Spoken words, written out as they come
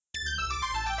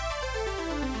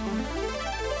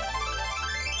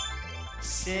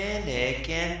Cynic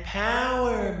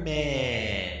Empowerment.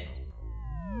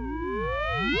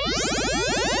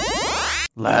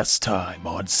 Last time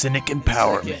on Cynic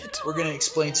Empowerment. We're going to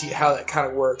explain to you how that kind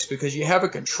of works, because you have a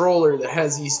controller that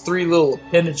has these three little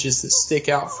appendages that stick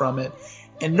out from it.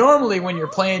 And normally when you're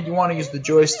playing, you want to use the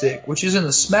joystick, which is in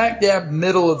the smack dab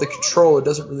middle of the controller. It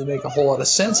doesn't really make a whole lot of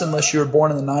sense unless you were born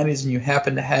in the 90s and you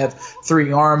happen to have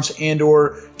three arms and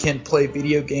or can play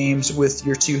video games with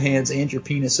your two hands and your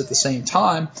penis at the same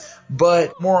time.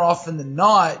 But more often than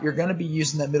not, you're going to be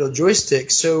using that middle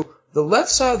joystick. So the left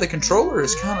side of the controller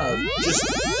is kind of just...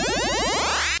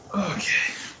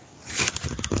 Okay.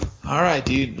 All right,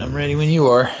 dude. I'm ready when you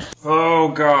are. Oh,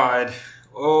 God.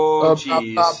 Oh,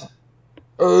 jeez.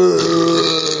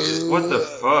 What the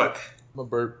fuck? I'm a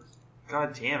burp.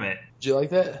 God damn it. Did you like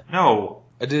that? No.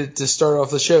 I did it to start off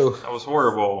the show. That was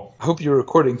horrible. I hope you're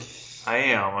recording. I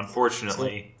am,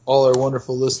 unfortunately. So all our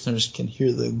wonderful listeners can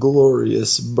hear the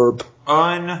glorious burp.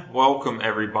 Unwelcome,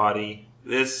 everybody.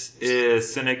 This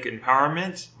is Cynic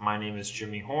Empowerment. My name is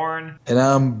Jimmy Horn. And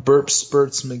I'm Burp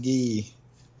Spurts McGee,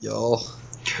 y'all.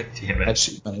 God damn it.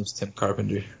 Actually, my name's Tim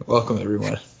Carpenter. Welcome,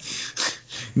 everyone.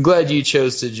 I'm glad you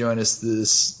chose to join us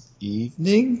this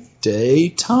evening,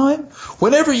 daytime,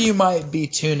 whenever you might be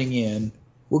tuning in.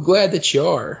 We're glad that you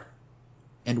are,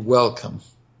 and welcome.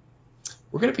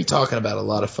 We're going to be talking about a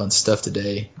lot of fun stuff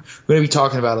today. We're going to be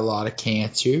talking about a lot of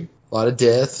cancer, a lot of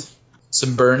death,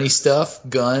 some Bernie stuff,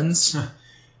 guns.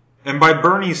 And by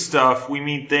Bernie stuff, we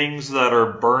mean things that are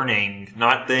burning,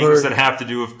 not things that have to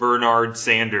do with Bernard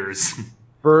Sanders.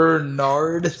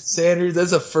 Bernard Sanders?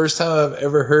 That's the first time I've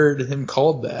ever heard him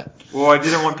called that. Well, I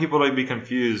didn't want people to be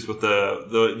confused with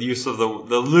the use of the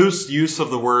loose use of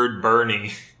the word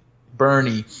Bernie.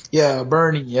 Bernie. Yeah,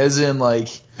 Bernie, as in like...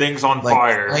 Things on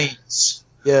fire. Flames.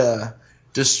 Yeah.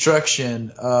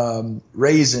 Destruction.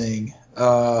 Raising.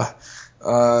 Hell.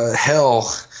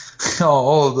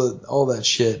 all that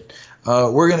shit.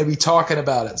 We're going to be talking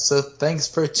about it. So thanks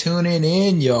for tuning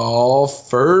in, y'all.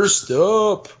 First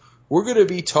up... We're going to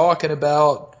be talking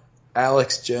about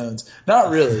Alex Jones. Not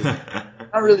really.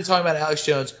 Not really talking about Alex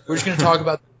Jones. We're just going to talk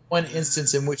about one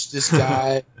instance in which this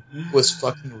guy was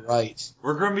fucking right.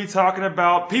 We're going to be talking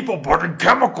about people putting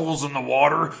chemicals in the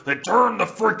water that turn the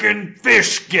freaking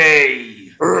fish gay.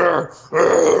 I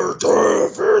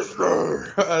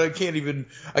can't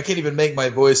even make my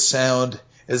voice sound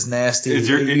as nasty.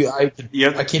 I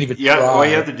can't even try. All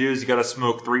you have to do is you got to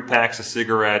smoke 3 packs of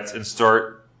cigarettes and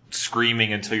start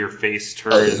screaming until your face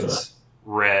turns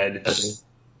red.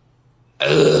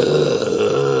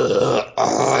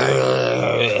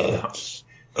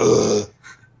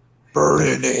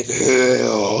 Burning in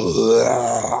hell.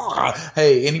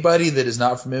 Hey, anybody that is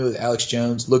not familiar with Alex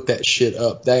Jones, look that shit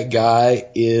up. That guy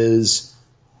is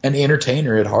an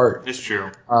entertainer at heart. It's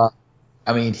true. I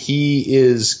mean, he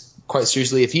is, quite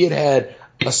seriously, if he had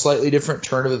a slightly different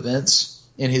turn of events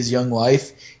in his young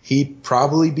life, he'd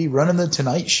probably be running the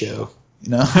Tonight Show, you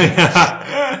know?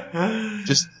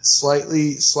 Just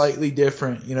slightly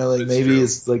different, you know, like maybe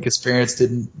his parents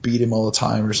didn't beat him all the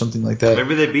time or something like that.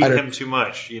 Maybe they beat him too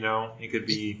much, you know? He could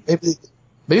be...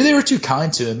 Maybe they were too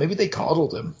kind to him. Maybe they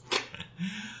coddled him.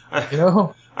 You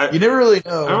know? You never really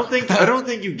know. I don't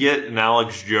think you get an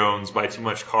Alex Jones by too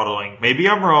much coddling. Maybe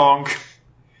I'm wrong.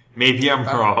 Maybe I'm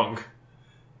wrong.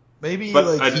 Maybe he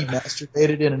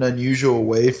masturbated in an unusual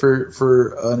way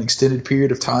for an extended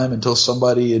period of time until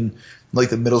somebody in like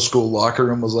the middle school locker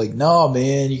room was like, "No,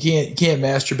 man, you can't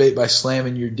masturbate by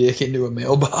slamming your dick into a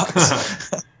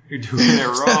mailbox. You're doing it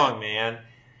wrong, man."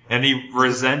 And he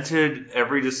resented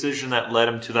every decision that led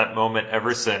him to that moment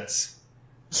ever since.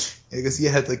 I guess he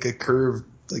had like a curved,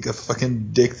 like a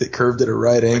fucking dick that curved at a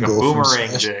right angle. Like a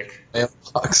boomerang dick.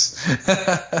 Mailbox.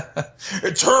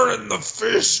 Turning the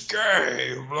fish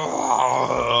gay.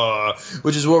 Blah.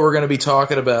 Which is what we're going to be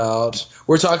talking about.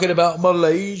 We're talking about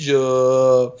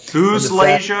Malaysia. Who's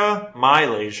Malaysia?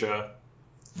 Malaysia.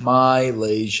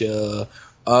 Malaysia.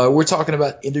 We're talking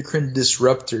about endocrine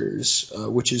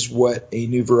disruptors, which is what a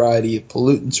new variety of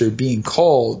pollutants are being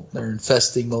called. They're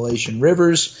infesting Malaysian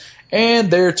rivers,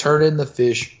 and they're turning the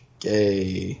fish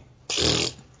gay.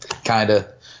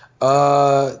 Kinda.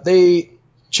 They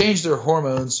change their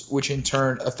hormones, which in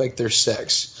turn affect their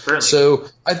sex. Really? So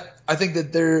I think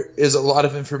that there is a lot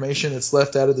of information that's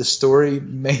left out of the story,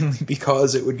 mainly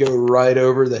because it would go right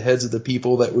over the heads of the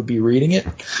people that would be reading it.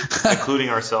 Including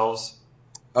ourselves.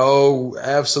 Oh,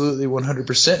 absolutely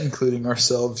 100% including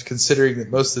ourselves, considering that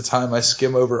most of the time I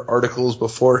skim over articles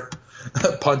before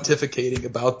pontificating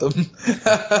about them.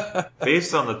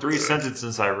 Based on the 3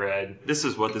 sentences I read, this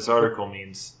is what this article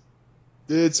means.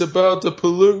 It's about the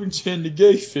pollutants in the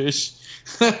gay fish.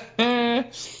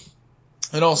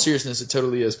 In all seriousness, it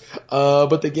totally is.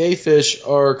 But the gay fish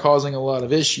are causing a lot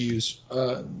of issues.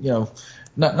 Not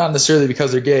necessarily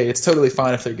because they're gay. It's totally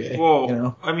fine if they're gay.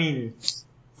 Well, I mean,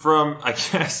 I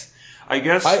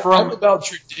guess I'm about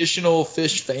traditional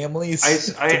fish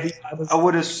families. I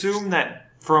would assume that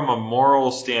from a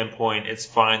moral standpoint, it's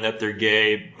fine that they're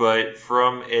gay, but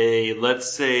from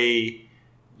let's say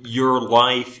your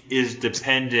life is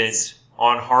dependent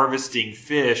on harvesting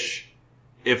fish,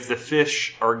 if the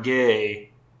fish are gay,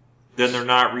 then they're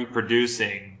not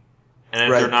reproducing.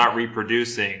 And if they're not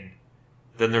reproducing,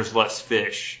 then there's less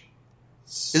fish.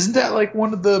 Isn't that like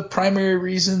one of the primary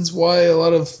reasons why a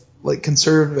lot of like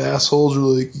conservative assholes are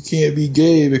like, you can't be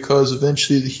gay because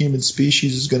eventually the human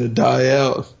species is going to die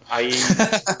out? I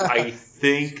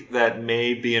think that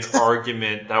may be an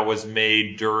argument that was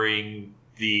made during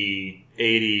the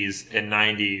 80s and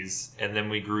 90s, and then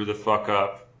we grew the fuck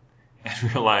up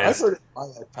and realized I've heard it in my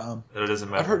lifetime. That it doesn't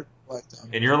matter. I've heard it in my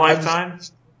lifetime. In your lifetime?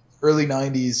 Early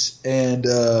 90s, and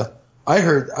I've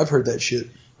heard that shit.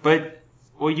 But,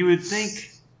 well, you would think,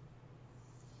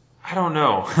 I don't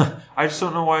know. I just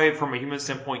don't know why, from a human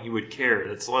standpoint, you would care.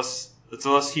 It's less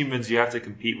humans you have to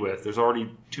compete with. There's already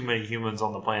too many humans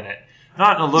on the planet.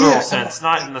 Not in a literal sense,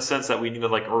 not in the sense that we need to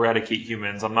like eradicate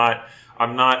humans. I'm not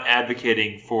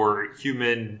advocating for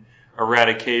human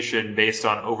eradication based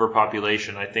on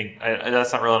overpopulation. I think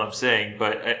that's not really what I'm saying,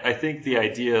 but I think the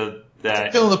idea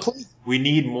that we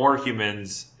need more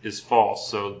humans is false.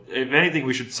 So if anything,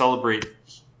 we should celebrate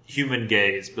human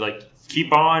gays. Be like,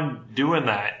 keep on doing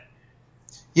that.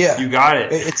 Yeah, you got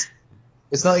it.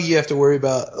 It's not like you have to worry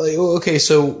about like, okay,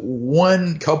 so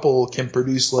one couple can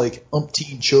produce like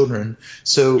umpteen children.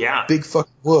 So big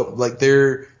fucking whoop, like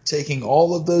they're taking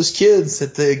all of those kids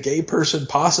that the gay person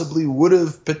possibly would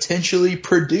have potentially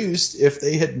produced if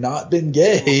they had not been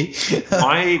gay.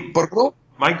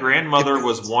 My grandmother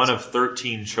was one of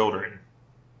 13 children.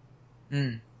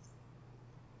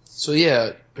 So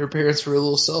yeah, her parents were a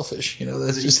little selfish.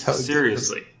 That's just how it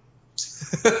seriously.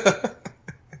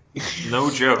 No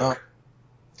joke.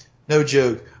 No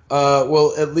joke.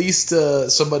 Well, at least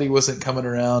somebody wasn't coming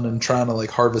around and trying to like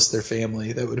harvest their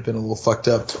family. That would have been a little fucked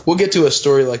up. We'll get to a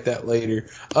story like that later.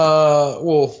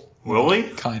 Will we?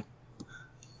 Kind.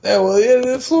 Yeah, well, yeah,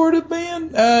 the Florida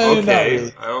man.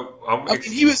 Okay. Not really.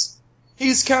 He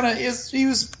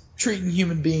was treating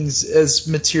human beings as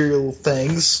material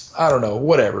things. I don't know.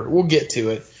 Whatever. We'll get to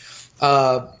it.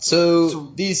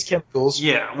 So these chemicals.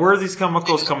 Yeah, where are these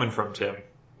chemicals coming from, Tim?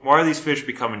 Why are these fish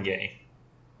becoming gay?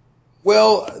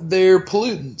 Well, they're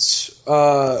pollutants,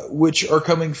 which are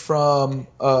coming from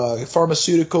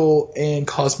pharmaceutical and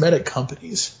cosmetic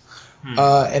companies.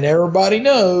 And everybody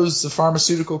knows the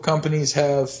pharmaceutical companies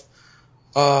have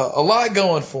a lot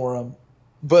going for them,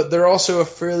 but they're also a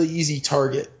fairly easy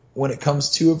target when it comes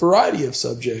to a variety of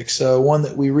subjects. One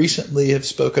that we recently have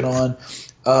spoken on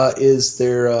is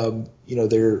their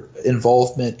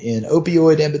involvement in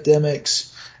opioid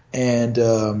epidemics and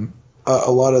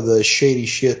a lot of the shady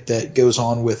shit that goes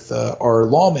on with our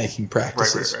lawmaking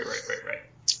practices.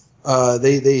 Right.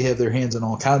 They have their hands in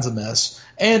all kinds of mess.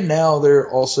 And now they're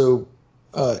also,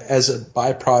 as a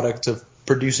byproduct of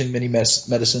producing many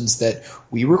medicines that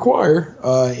we require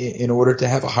in order to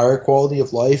have a higher quality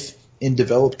of life in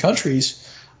developed countries,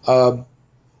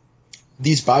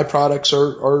 these byproducts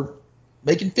are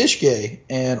making fish gay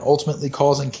and ultimately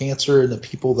causing cancer in the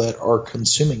people that are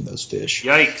consuming those fish.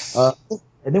 Yikes.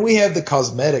 And then we have the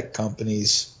cosmetic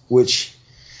companies, which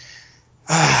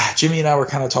Jimmy and I were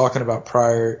kind of talking about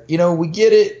prior. We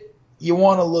get it. You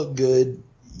want to look good.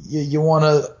 You want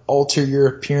to alter your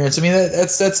appearance. I mean,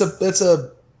 that's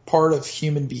a part of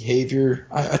human behavior.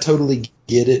 I totally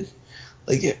get it.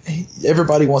 Like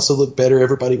everybody wants to look better.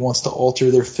 Everybody wants to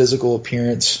alter their physical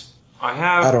appearance. I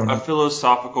have a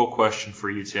philosophical question for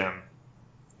you, Tim.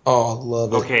 Oh, I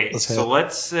love it. Okay,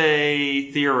 let's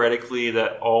say theoretically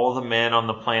that all the men on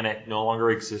the planet no longer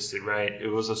existed, right? It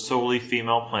was a solely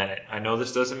female planet. I know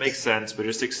this doesn't make sense, but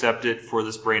just accept it for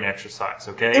this brain exercise,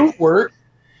 okay? It would work.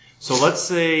 So let's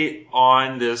say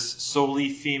on this solely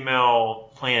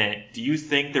female planet, do you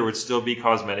think there would still be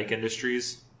cosmetic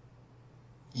industries?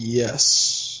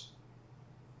 Yes.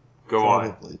 Go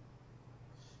Probably. on.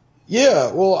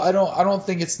 Yeah, well, I don't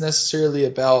think it's necessarily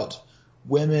about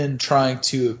women trying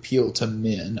to appeal to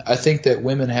men. I think that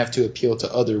women have to appeal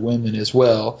to other women as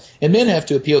well, and men have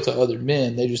to appeal to other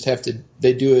men. They just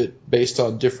they do it based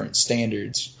on different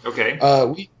standards.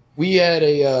 Okay. We had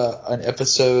an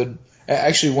episode,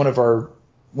 actually one of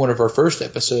our first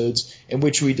episodes, in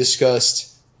which we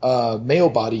discussed male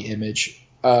body image,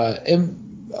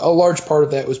 and a large part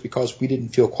of that was because we didn't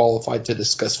feel qualified to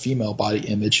discuss female body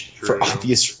image True. for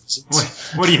obvious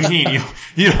reasons. What do you mean?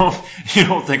 You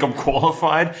don't think I'm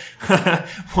qualified?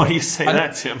 Why do you say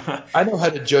that, Tim? I know how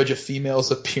to judge a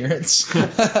female's appearance.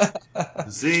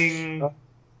 Zing.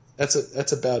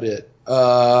 That's about it.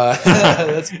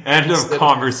 That's End of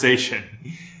conversation.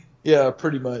 Yeah,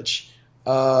 pretty much.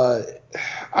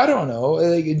 I don't know.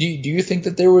 Like, do you think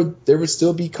that there would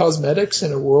still be cosmetics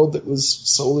in a world that was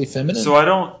solely feminine? So I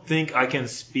don't think I can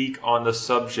speak on the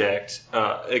subject,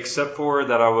 except for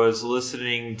that I was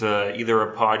listening to either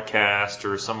a podcast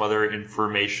or some other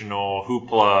informational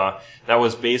hoopla that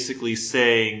was basically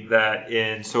saying that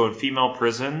in female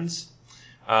prisons,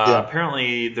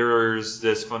 apparently there's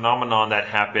this phenomenon that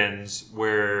happens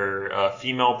where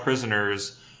female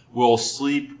prisoners will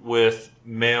sleep with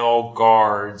male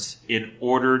guards in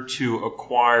order to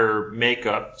acquire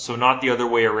makeup. So not the other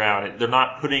way around. They're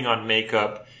not putting on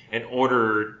makeup in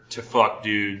order to fuck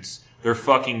dudes. They're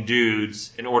fucking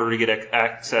dudes in order to get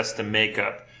access to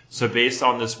makeup. So based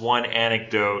on this one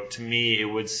anecdote, to me it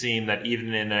would seem that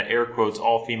even in air quotes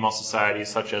all-female societies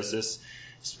such as this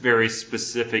very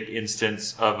specific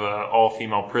instance of a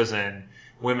all-female prison,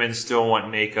 women still want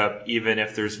makeup even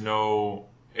if there's no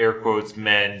air quotes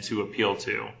men to appeal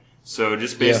to. So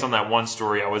just based on that one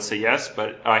story, I would say yes,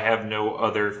 but I have no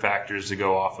other factors to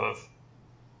go off of.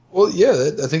 Well, yeah,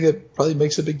 I think that probably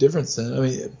makes a big difference then. I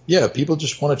mean, yeah, people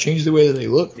just want to change the way that they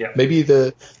look. Yeah. Maybe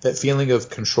that feeling of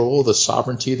control, the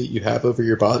sovereignty that you have over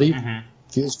your body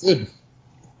feels good.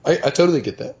 I totally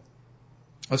get that.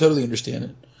 I totally understand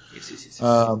it. Yes.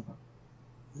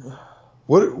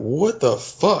 What the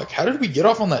fuck? How did we get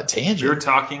off on that tangent? You're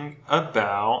talking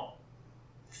about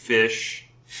fish.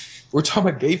 We're talking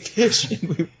about gay fish, and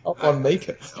we went off on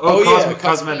makeup.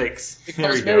 Cosmetics. The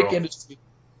There you cosmetic go. industry.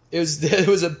 It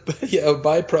was a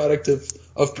byproduct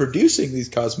of producing these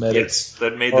cosmetics. Yes,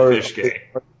 that made the fish gay.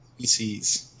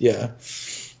 Species. Yeah.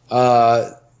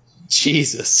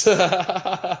 Jesus. They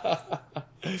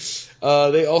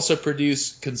also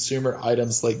produce consumer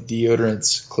items like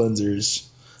deodorants, cleansers,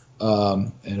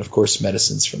 and of course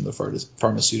medicines from the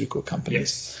pharmaceutical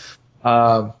companies.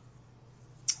 Yes.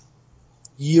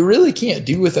 You really can't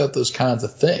do without those kinds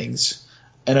of things.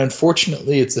 And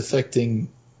unfortunately, it's affecting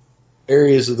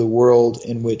areas of the world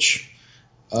in which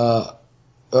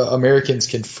Americans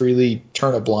can freely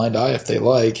turn a blind eye if they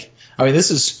like. I mean, this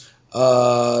is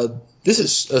a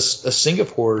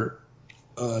Singapore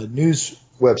news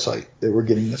website that we're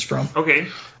getting this from. Okay.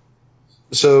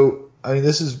 So, I mean,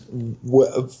 this is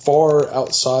far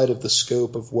outside of the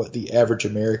scope of what the average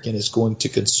American is going to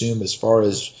consume as far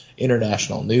as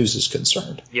international news is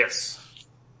concerned. Yes.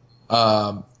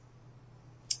 That's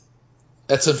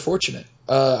unfortunate.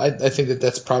 I think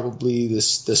that's probably the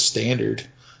standard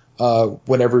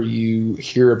whenever you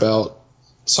hear about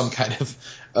some kind of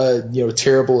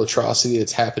terrible atrocity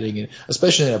that's happening, and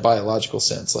especially in a biological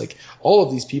sense. Like, all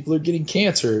of these people are getting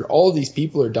cancer. All of these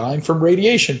people are dying from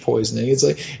radiation poisoning.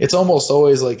 It's almost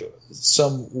always like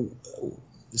some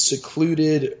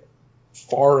secluded,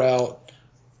 far out,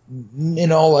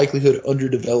 in all likelihood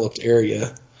underdeveloped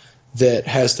area that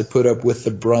has to put up with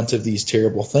the brunt of these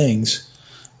terrible things.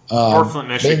 Or Flint,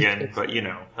 Michigan, but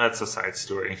that's a side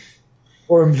story.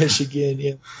 Or Michigan,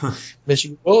 yeah.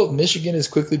 Michigan. Well, Michigan is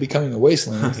quickly becoming a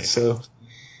wasteland, so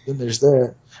then there's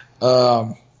that.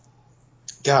 God,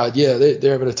 yeah,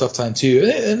 they're having a tough time too.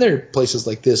 And there are places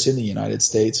like this in the United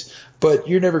States, but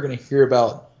you're never going to hear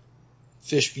about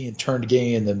fish being turned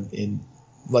gay in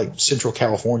like Central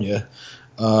California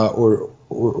or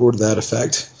to that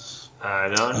effect. I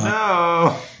don't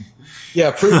know.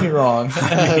 Yeah, prove me wrong.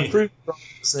 Prove me wrong,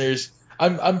 listeners.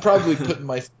 I'm probably putting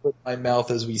my foot in my mouth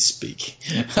as we speak.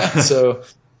 So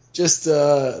just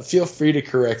feel free to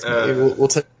correct me. We'll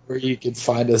tell you where you can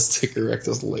find us to correct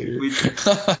us later. We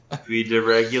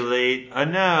deregulate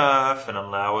enough and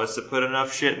allow us to put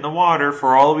enough shit in the water.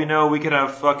 For all we know, we could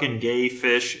have fucking gay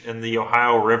fish in the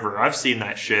Ohio River. I've seen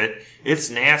that shit. It's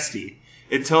nasty.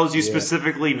 It tells you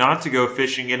specifically not to go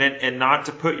fishing in it and not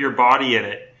to put your body in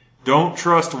it. Don't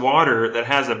trust water that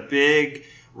has a big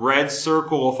red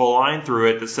circle with a line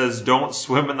through it that says don't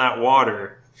swim in that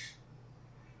water.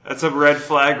 That's a red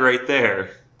flag right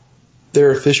there.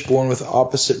 There are fish born with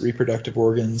opposite reproductive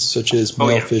organs, such as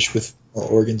male fish with female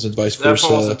organs and vice versa. That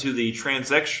falls into the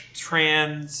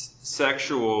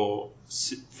transsexual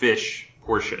fish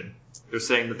portion. They're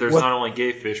saying that there's not only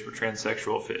gay fish, but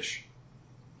transsexual fish.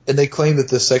 And they claim that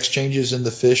the sex changes in the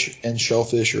fish and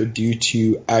shellfish are due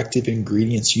to active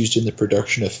ingredients used in the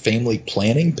production of family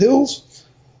planning pills?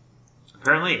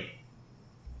 Apparently.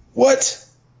 What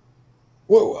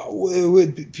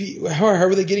How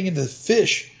are they getting into the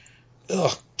fish?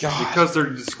 Oh, God. Because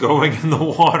they're just going in the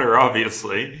water,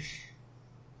 obviously.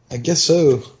 I guess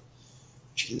so.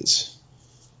 Jesus.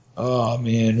 Oh,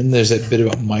 man. And there's that bit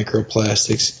about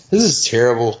microplastics. This is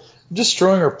terrible.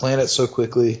 Destroying our planet so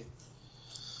quickly.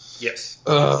 Yes.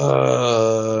 I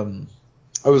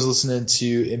was listening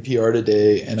to NPR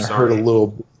today, and I heard a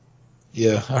little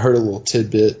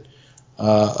tidbit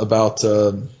about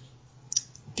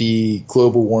the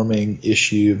global warming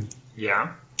issue.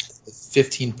 Yeah.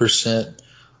 15%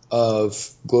 of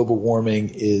global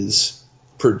warming is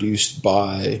produced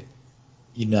by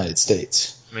United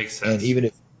States. Makes sense. And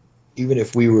even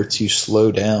if we were to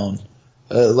slow down,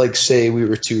 like say we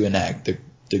were to enact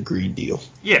the Green Deal.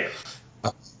 Yeah.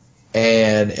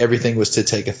 And everything was to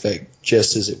take effect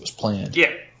just as it was planned.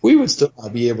 Yeah. We would still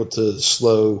not be able to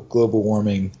slow global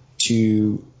warming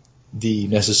to the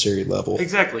necessary level.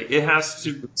 Exactly. It has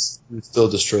to... We would still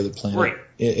destroy the planet. Right.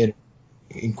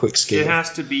 In quick scale. It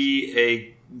has to be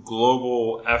a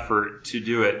global effort to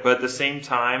do it. But at the same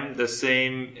time, the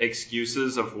same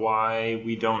excuses of why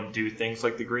we don't do things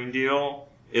like the Green Deal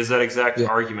is that exact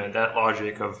argument, that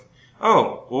logic of,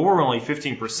 oh, well, we're only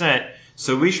 15%,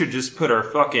 so we should just put our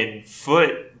fucking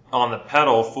foot on the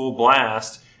pedal full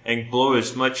blast and blow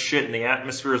as much shit in the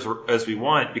atmosphere as we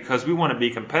want because we want to be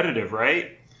competitive,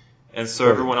 right? And so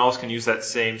everyone else can use that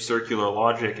same circular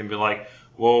logic and be like,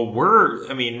 well,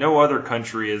 no other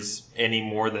country is any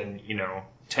more than,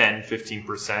 10,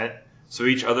 15%. So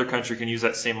each other country can use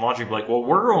that same logic, like, well,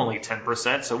 we're only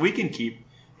 10%, so we can keep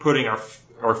putting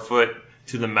our foot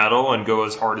to the metal and go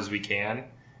as hard as we can.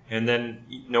 And then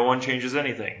no one changes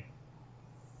anything.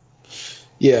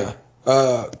 Yeah.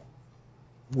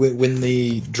 When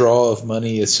the draw of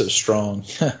money is so strong,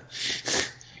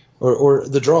 or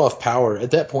the draw of power,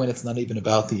 at that point it's not even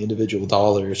about the individual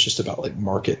dollar. It's just about like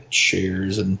market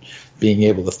shares and being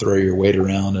able to throw your weight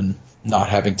around and not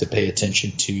having to pay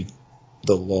attention to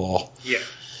the law. Yeah.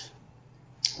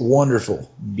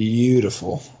 Wonderful.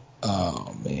 Beautiful.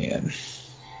 Oh, man.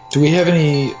 Do we have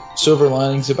any silver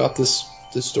linings about this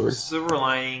story? Silver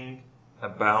lining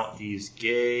about these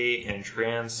gay and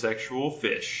transsexual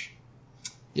fish.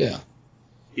 Yeah.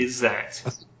 Is that?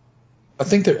 I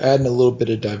think they're adding a little bit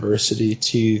of diversity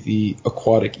to the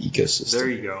aquatic ecosystem. There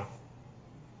you go.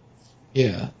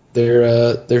 Yeah.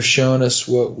 They're showing us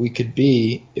what we could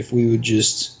be if we would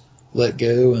just let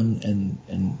go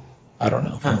and I don't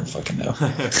know. I don't fucking know.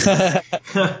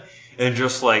 And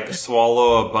just like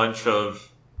swallow a bunch of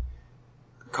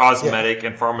cosmetic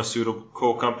and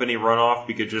pharmaceutical company runoff.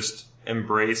 We could just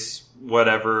embrace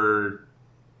whatever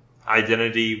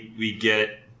identity we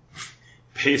get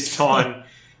based on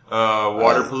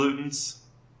water pollutants.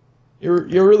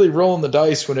 You're really rolling the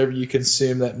dice whenever you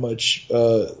consume that much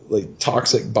like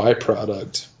toxic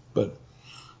byproduct, but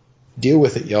deal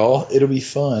with it, y'all. It'll be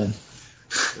fun.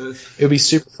 It'll be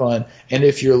super fun. And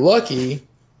if you're lucky,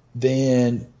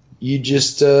 then you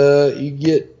just you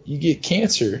get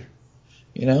cancer,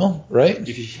 right?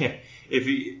 If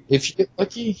you get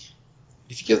lucky,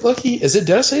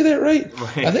 did I say that right?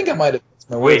 Wait. I think I might have.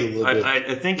 Wait,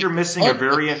 I think you're missing a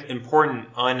very important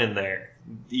un in there.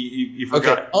 You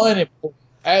forgot. Okay, unimportant.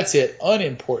 That's it.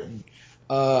 Unimportant.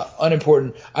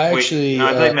 Unimportant. I actually. No,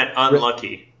 I thought you meant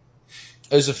unlucky.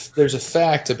 There's a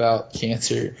fact about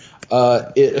cancer.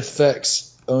 It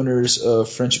affects owners of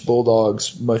French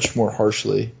bulldogs much more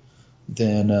harshly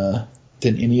than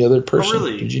any other person. Oh,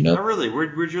 really? Did you know? Oh, really?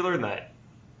 Where'd you learn that?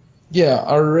 Yeah,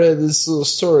 I read this little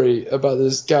story about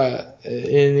this guy,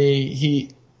 and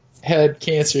he had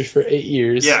cancer for 8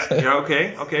 years. Yeah.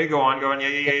 Okay. Go on.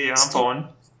 Yeah. I'm following.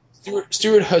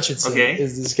 Stuart Hutchinson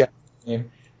is this guy's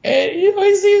name, and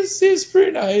he seems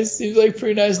pretty nice. Seems like a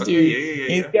pretty nice dude. Yeah.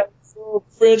 He's got this little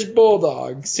French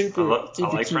bulldog. I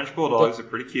like French bulldogs. They're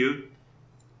pretty cute.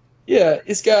 Yeah,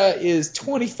 this guy is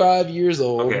 25 years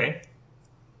old. Okay.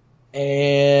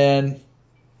 And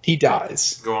he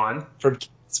dies. Go on. From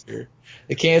cancer.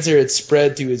 The cancer had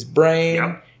spread to his brain.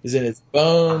 Yep. It was in his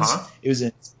bones. It was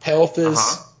in his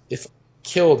pelvis. It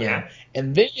killed him. Yeah.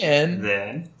 And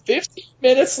then 15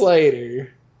 minutes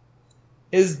later,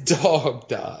 his dog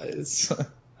dies.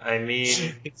 I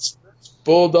mean, his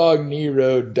bulldog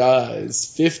Nero dies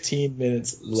 15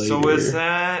 minutes later. So is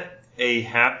that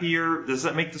does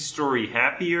that make the story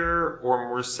happier or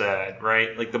more sad,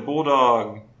 right? Like the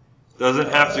bulldog doesn't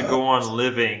have to go on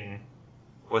living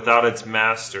without its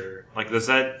master. Like does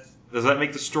that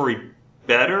make the story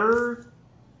better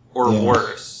or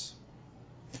worse?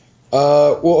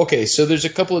 Well, okay, so there's a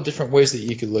couple of different ways that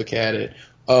you could look at it.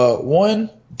 One,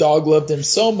 dog loved him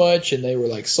so much, and they were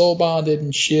like soul bonded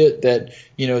and shit that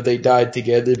they died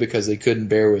together because they couldn't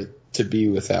bear to be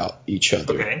without each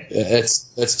other. Okay.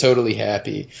 That's totally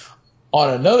happy. On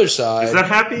another side, is that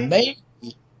happy?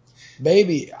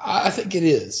 Maybe I think it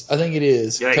is. I think it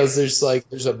is because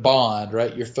there's a bond,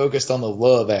 right? You're focused on the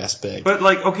love aspect. But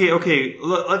okay,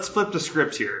 let's flip the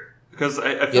script here. Because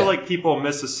I feel like people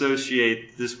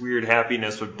misassociate this weird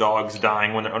happiness with dogs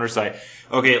dying when they're undersized.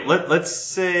 Okay, let's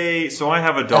say, so I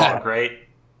have a dog, right?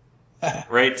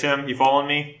 Right, Tim? You following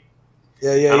me?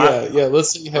 Yeah.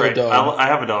 Let's say you have a dog. I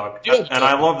have a dog. And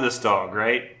I love this dog,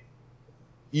 right?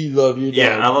 You love your dog.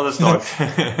 Yeah, I love this dog.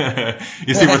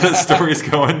 You see where this story's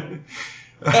going?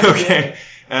 Okay.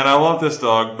 And I love this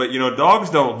dog. But,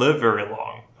 dogs don't live very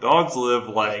long. Dogs live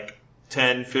like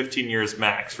 10, 15 years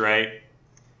max, right?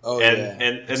 Oh,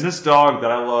 and this dog that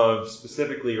I love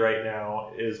specifically right now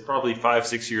is probably 5,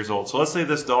 6 years old. So let's say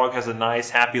this dog has a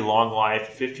nice, happy, long life,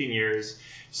 15 years.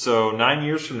 So 9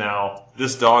 years from now,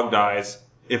 this dog dies.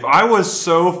 If I was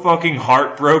so fucking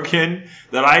heartbroken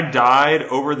that I died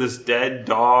over this dead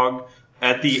dog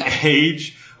at the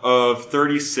age of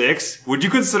 36, would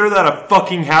you consider that a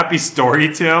fucking happy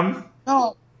story, Tim?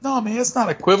 No, man, it's not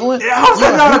equivalent. How is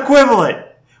that not equivalent?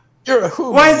 You're a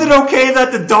who? Why is it okay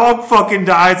that the dog fucking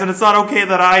dies and it's not okay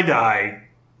that I die?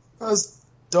 Because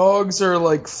dogs are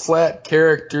like flat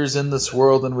characters in this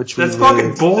world in which we live. That's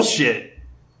fucking bullshit.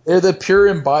 They're the pure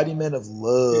embodiment of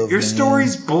love. Your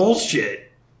story's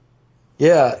bullshit.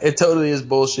 Yeah, it totally is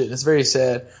bullshit. It's very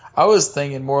sad. I was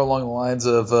thinking more along the lines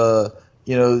of,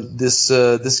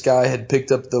 this guy had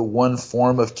picked up the one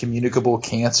form of communicable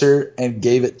cancer and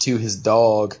gave it to his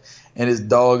dog, and his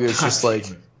dog is just like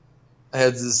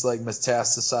had this like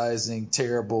metastasizing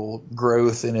terrible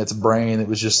growth in its brain that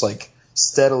was just like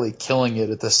steadily killing it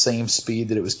at the same speed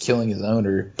that it was killing his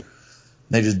owner.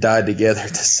 They just died together at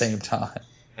the same time.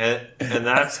 And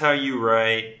that's how you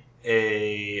write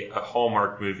a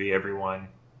Hallmark movie, everyone.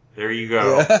 There you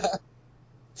go.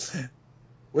 Yeah.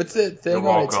 What's that thing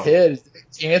on its head? Is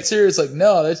it cancer? It's like,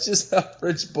 no, that's just how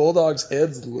French Bulldogs'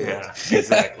 heads look. Yeah,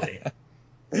 exactly.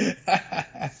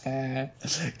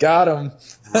 Got him.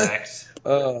 Rex.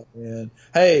 Oh, man.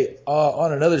 Hey,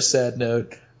 on another sad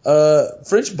note,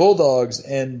 French Bulldogs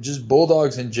and just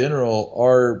Bulldogs in general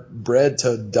are bred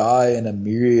to die in a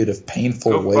myriad of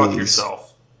painful ways. Go fuck yourself.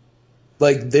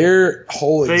 Like, their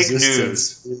whole Fake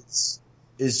existence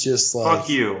is just like... Fuck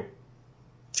you.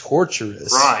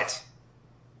 Torturous. Right.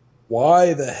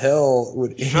 Why the hell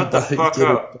would Shut the anybody fuck get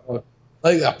up. a dog?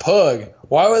 Like a pug.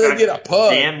 Why would they get a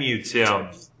pug? Damn you, Tim.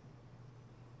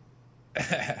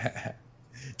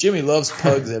 Jimmy loves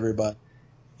pugs, everybody.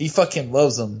 He fucking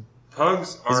loves them.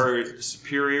 Pugs are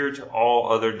superior to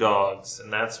all other dogs,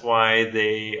 and that's why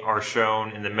they are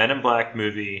shown in the Men in Black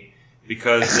movie,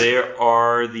 because they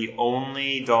are the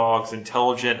only dogs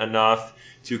intelligent enough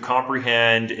to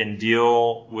comprehend and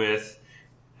deal with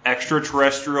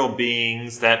extraterrestrial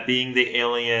beings, that being the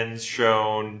aliens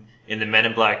shown in the Men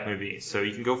in Black movie. So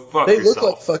you can go fuck yourself. They look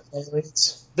like fucking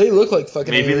aliens. They look like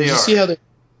fucking aliens. Maybe they are. You see how their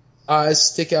eyes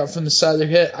stick out from the side of their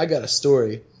head? I got a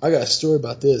story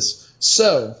about this.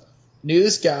 So, knew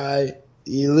this guy.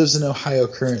 He lives in Ohio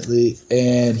currently,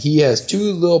 and he has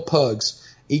 2 little pugs.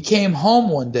 He came home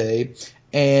one day,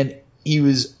 and he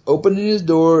was opening his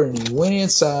door, and he went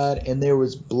inside, and there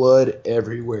was blood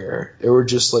everywhere. There were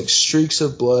just like streaks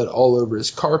of blood all over his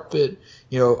carpet,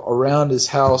 around his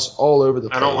house, all over the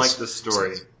place. I don't like this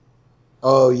story.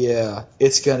 Oh, yeah.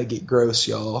 It's going to get gross,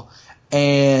 y'all.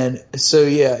 And so,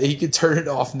 yeah, he could turn it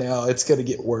off now. It's going to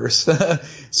get worse.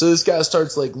 So this guy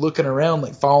starts, like, looking around,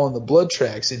 like, following the blood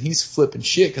tracks, and he's flipping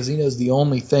shit because he knows the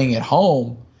only thing at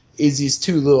home is these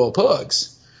 2 little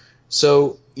pugs.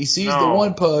 So he sees the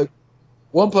one pug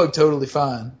totally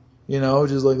fine.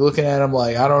 Just, like, looking at him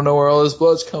like, I don't know where all this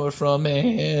blood's coming from,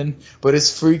 man, but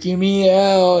it's freaking me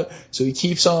out. So he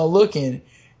keeps on looking,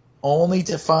 only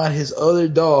to find his other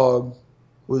dog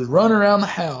was running around the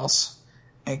house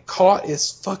and caught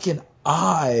its fucking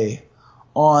eye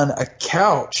on a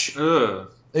couch. Ugh.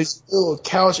 This little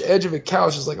couch, edge of a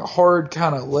couch is like a hard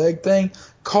kind of leg thing.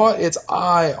 Caught its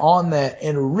eye on that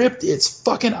and ripped its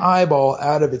fucking eyeball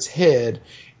out of its head.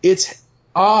 Its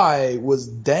eye was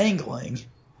dangling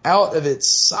out of its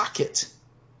socket.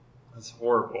 That's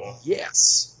horrible.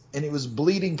 Yes. And it was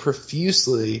bleeding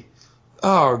profusely.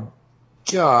 Oh,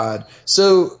 God.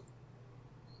 So,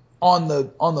 on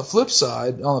the flip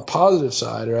side, on the positive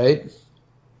side, right?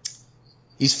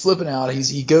 He's flipping out.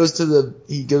 He goes to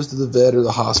the vet or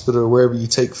the hospital or wherever you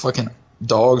take fucking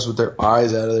dogs with their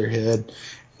eyes out of their head,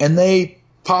 and they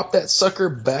pop that sucker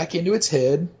back into its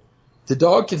head. The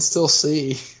dog can still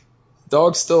see.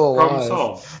 Dog's still alive. Problem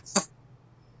solved.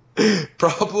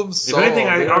 Problem solved. If anything,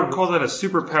 I would call that a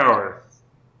superpower.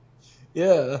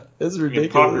 Yeah, it's You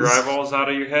ridiculous. can pop your eyeballs out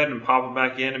of your head and pop them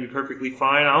back in and be perfectly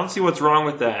fine. I don't see what's wrong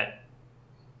with that.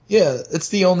 Yeah, it's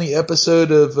the only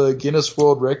episode of Guinness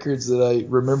World Records that I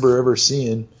remember ever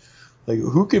seeing. Like,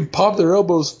 who can pop their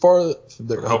elbows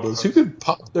Who can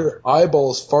pop their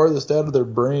eyeballs farthest out of their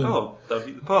brain? Oh, that'd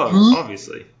be the pug,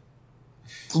 obviously.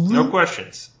 No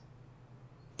questions.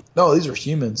 No, these are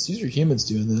humans. These are humans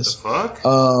doing The this. fuck?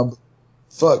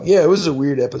 Fuck yeah, it was a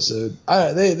weird episode.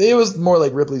 It was more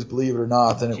like Ripley's Believe It or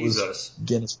Not than it Jesus. was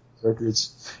Guinness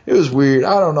Records. It was weird.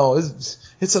 I don't know.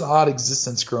 It's an odd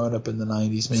existence growing up in the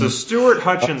 90s, man. So Stuart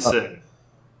Hutchinson,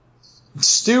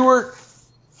 Stuart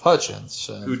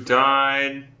Hutchinson, who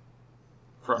died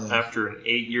after an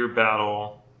 8-year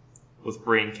battle with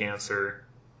brain cancer,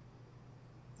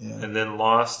 and then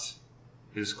lost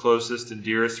his closest and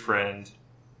dearest friend,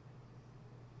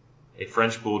 a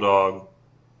French bulldog,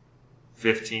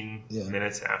 15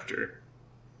 minutes after.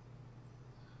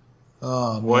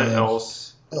 Oh, What man.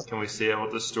 else can we say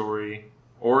about the story?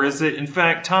 Or is it, in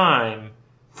fact, time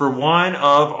for one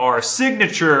of our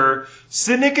signature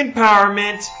Cynic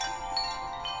Empowerment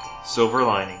Silver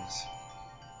Linings?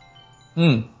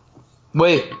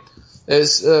 Wait.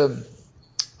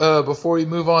 Before we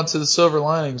move on to the silver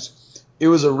linings, it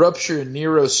was a rupture in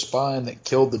Nero's spine that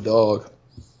killed the dog.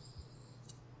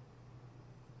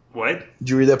 What? Did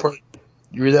you read that part?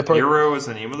 Nero is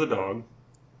the name of the dog.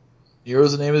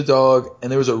 Nero's the name of the dog,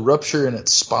 and there was a rupture in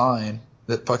its spine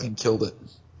that fucking killed it.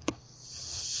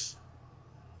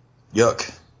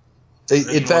 Yuck.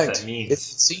 In fact, it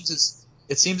seems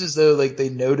as though like they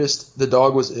noticed the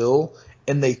dog was ill,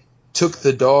 and they took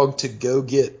the dog to go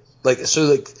get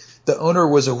the owner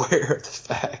was aware of the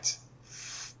fact.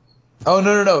 Oh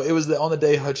no! It was on the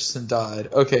day Hutchinson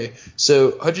died. Okay,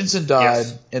 so Hutchinson died,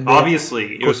 and then,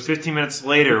 obviously it was 15 minutes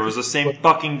later. It was the same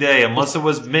fucking day. Unless it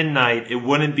was midnight, it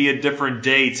wouldn't be a different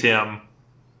day, Tim.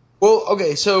 Well,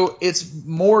 okay, so it's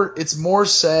more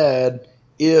sad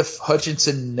if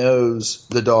Hutchinson knows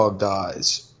the dog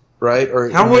dies, right? Or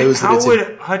how would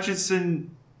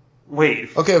Hutchinson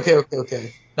wait?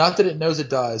 Okay. Not that it knows it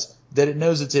dies, that it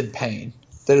knows it's in pain,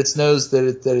 that it knows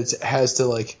that it has to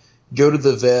like go to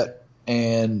the vet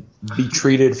and be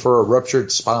treated for a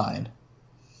ruptured spine.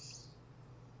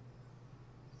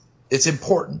 It's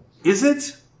important. Is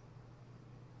it?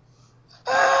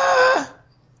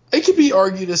 It could be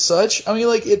argued as such. I mean,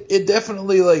 like it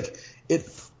definitely like it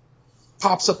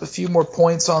pops up a few more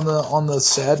points on the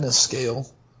sadness scale.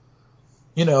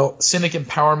 You know, Cynic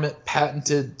Empowerment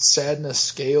patented sadness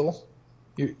scale.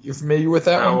 You're familiar with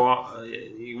that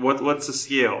one? What's the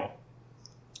scale?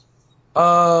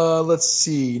 Let's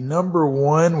see. Number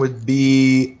 1 would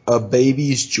be a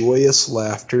baby's joyous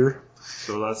laughter.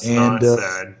 So that's not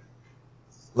sad.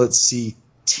 Let's see.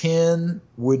 10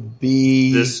 would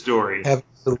be this story. Having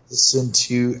to listen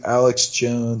to Alex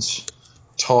Jones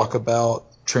talk about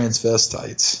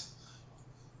transvestites.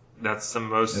 That's the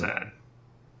most sad.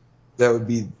 That would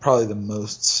be probably the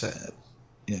most sad.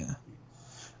 Yeah.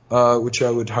 Which I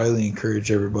would highly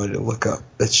encourage everybody to look up.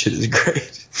 That shit is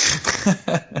great.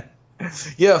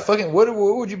 Yeah, fucking. What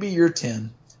would you be your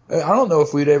 10? I don't know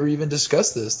if we'd ever even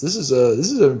discuss this. This is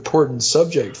an important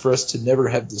subject for us to never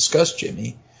have discussed,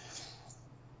 Jimmy.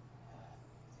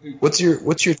 What's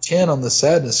your 10 on the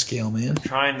sadness scale, man? I'm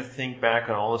trying to think back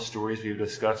on all the stories we've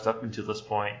discussed up until this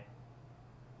point.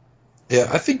 Yeah,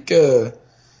 I think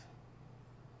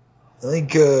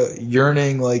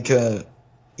yearning like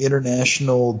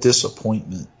international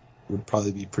disappointment would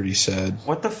probably be pretty sad.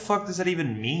 What the fuck does that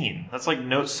even mean? That's like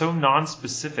so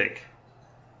non-specific.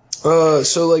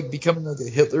 So like becoming like a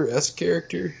Hitler-esque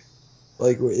character,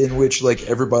 like in which like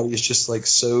everybody is just like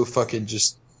so fucking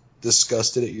just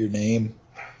disgusted at your name,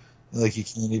 like you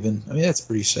can't even. I mean, that's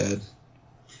pretty sad.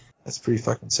 That's pretty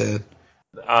fucking sad.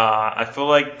 I feel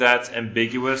like that's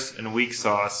ambiguous and weak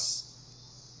sauce.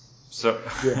 So.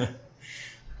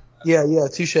 Yeah.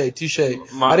 Touche. I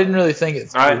didn't really think it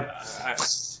through.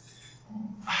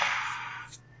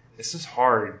 This is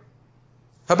hard.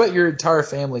 How about your entire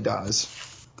family dies?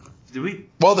 Do we?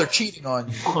 While they're cheating on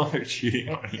you. While they're cheating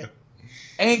on you.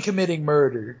 And committing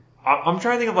murder. I'm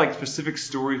trying to think of like specific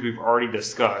stories we've already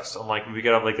discussed on like we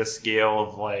could have like a scale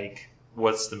of like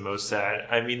what's the most sad.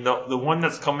 I mean the one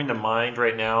that's coming to mind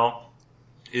right now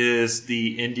is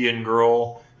the Indian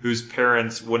girl whose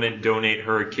parents wouldn't donate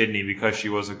her a kidney because she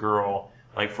was a girl.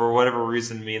 Like for whatever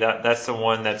reason, to me that's the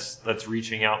one that's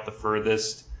reaching out the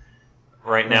furthest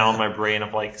right now in my brain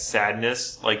of like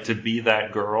sadness, like to be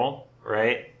that girl.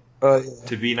 right? Yeah.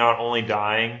 To be not only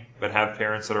dying, but have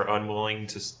parents that are unwilling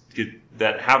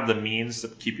that have the means to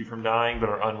keep you from dying, but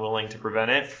are unwilling to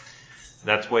prevent it.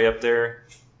 That's way up there.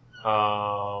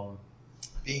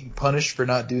 Being punished for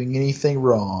not doing anything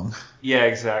wrong. Yeah,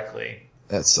 exactly.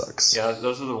 That sucks. Yeah,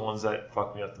 those are the ones that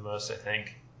fuck me up the most, I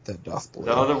think. That doth boil.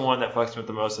 The other one that fucks me up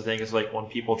the most, I think, is like when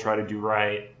people try to do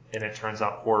right and it turns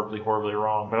out horribly, horribly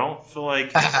wrong. But I don't feel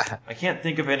like I can't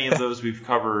think of any of those we've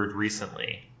covered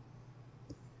recently.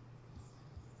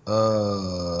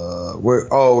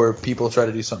 Where people try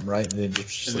to do something right and then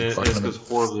just And like, it just goes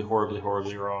horribly, horribly,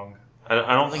 horribly wrong.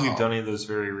 I don't think we've done any of those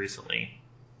very recently.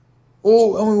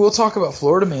 Well, I mean, we'll talk about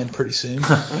Florida Man pretty soon.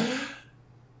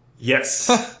 Yes.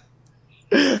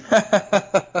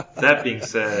 That being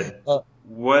said,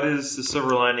 what is the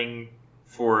silver lining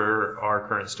for our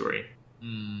current story?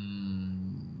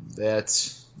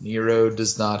 That Nero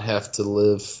does not have to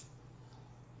live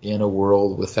in a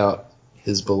world without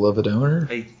his beloved owner.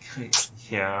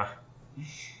 Yeah.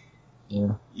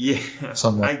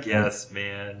 Something I like guess, that.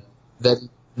 man. That he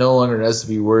no longer has to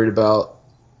be worried about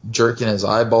jerking his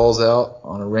eyeballs out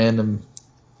on a random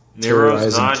Nero's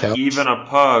terrorizing not couch. even a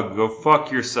pug. Go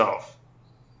fuck yourself.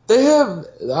 They have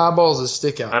eyeballs that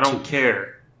stick out. I don't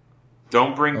care.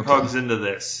 Don't bring Okay. pugs into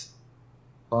this.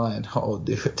 Fine, I'll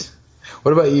do it.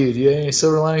 What about you? Do you have any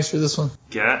silver linings for this one?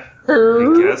 I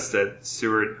guess that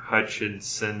Stuart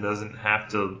Hutchinson doesn't have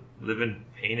to live in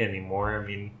pain anymore. I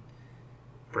mean,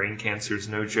 brain cancer's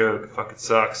no joke. It fucking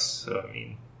sucks. So, I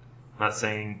mean, I'm not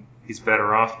saying he's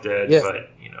better off dead, Yeah. but,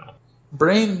 you know.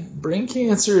 Brain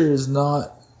cancer is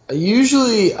not.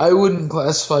 Usually, I wouldn't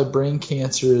classify brain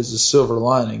cancer as a silver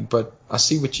lining, but I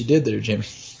see what you did there, Jimmy.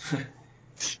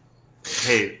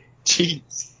 Hey,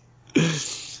 Jeez.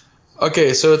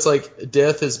 Okay, so it's like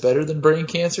death is better than brain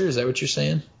cancer? Is that what you're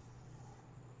saying?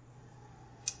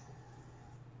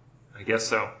 I guess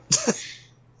so.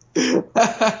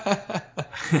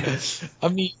 I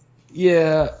mean,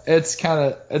 yeah, it's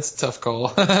a tough call.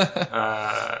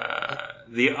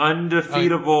 The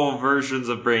undefeatable versions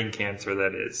of brain cancer,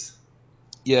 that is.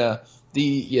 Yeah,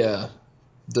 the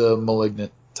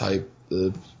malignant type,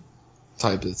 the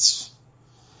type that's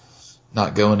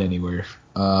not going anywhere.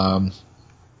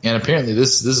 And apparently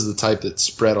this is the type that's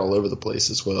spread all over the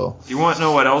place as well. Do you want to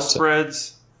know what else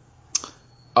spreads?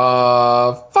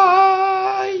 Fire.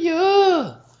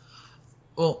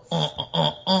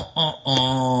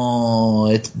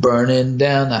 It's burning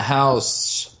down the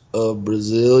house of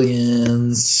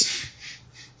Brazilians.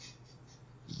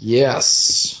 Yes.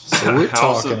 So we're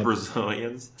House talking of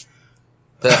Brazilians.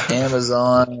 the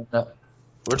Amazon.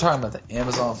 We're talking about the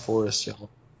Amazon forest, y'all.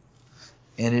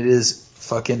 And it is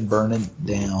fucking burning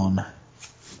down.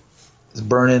 It's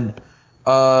burning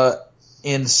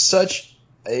in such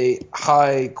a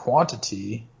high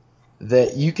quantity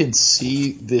that you can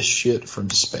see this shit from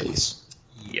space.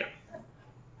 Yeah.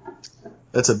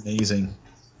 That's amazing.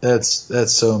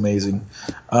 That's so amazing.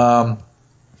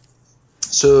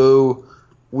 So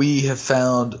we have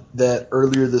found that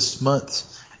earlier this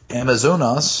month,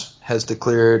 Amazonas has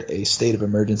declared a state of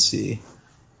emergency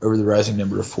over the rising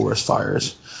number of forest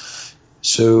fires.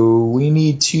 So we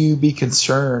need to be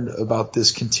concerned about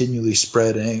this continually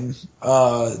spreading.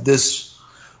 This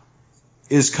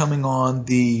is coming on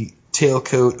the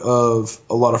tailcoat of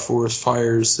a lot of forest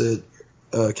fires that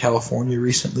California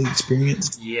recently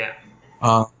experienced. Yeah.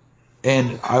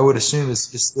 And I would assume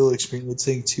it's still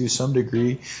experiencing to some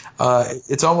degree.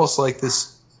 It's almost like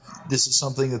this is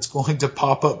something that's going to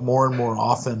pop up more and more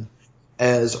often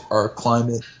as our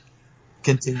climate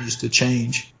continues to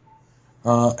change.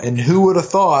 And who would have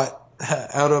thought,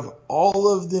 out of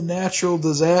all of the natural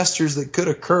disasters that could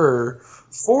occur,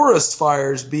 forest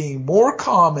fires being more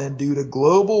common due to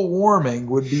global warming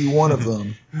would be one of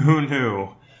them. Who knew?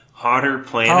 Hotter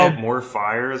planet, more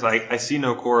fires? I see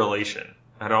no correlation.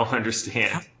 I don't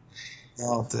understand.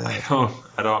 I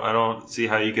don't see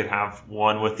how you could have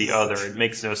one with the other. It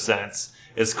makes no sense.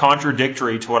 It's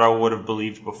contradictory to what I would have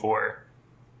believed before.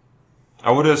 I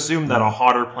would have assumed that a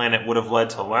hotter planet would have led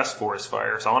to less forest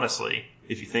fires, honestly,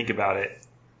 if you think about it.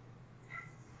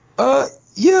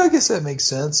 Yeah, I guess that makes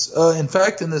sense. In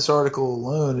fact, in this article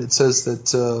alone, it says that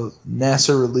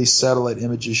NASA released satellite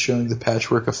images showing the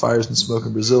patchwork of fires and smoke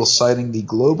in Brazil, citing the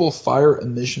Global Fire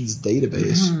Emissions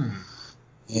Database,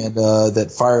 and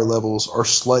that fire levels are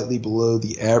slightly below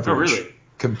the average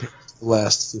compared to the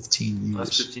last 15 years.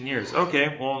 Last 15 years.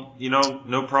 Okay, well,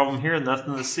 no problem here,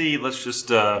 nothing to see. Let's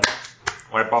just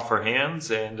wipe off our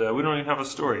hands, and we don't even have a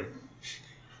story.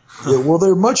 Yeah, well,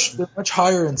 they're much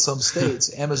higher in some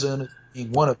states. Amazon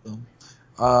being one of them.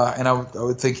 And I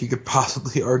would think you could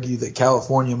possibly argue that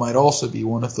California might also be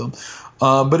one of them.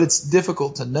 But it's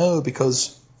difficult to know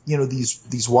because,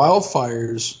 these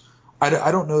wildfires,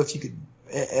 I don't know if you could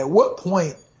 – at what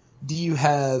point do you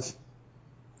have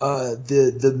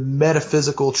the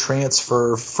metaphysical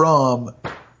transfer from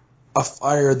a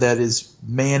fire that is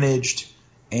managed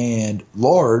and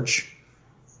large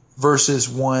versus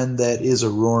one that is a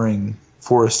roaring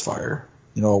forest fire,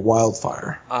 a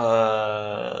wildfire?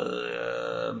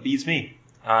 Beats me.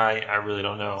 I really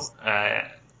don't know.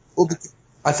 Well,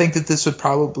 I think that this would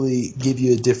probably give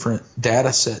you a different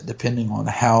data set depending on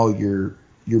how you're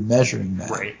measuring that.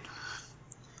 Right.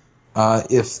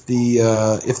 If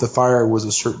the fire was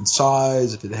a certain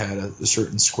size, if it had a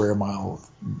certain square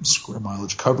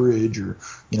mileage coverage, or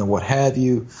what have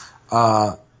you,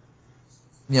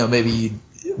 maybe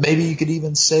you could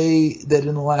even say that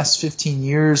in the last 15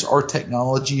 years, our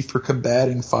technology for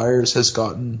combating fires has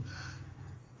gotten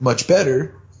much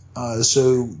better.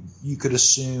 So you could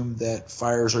assume that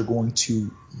fires are going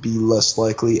to be less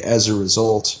likely as a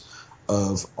result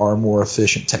of our more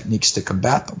efficient techniques to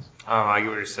combat them. Oh, I get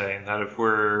what you're saying. That if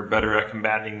we're better at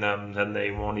combating them, then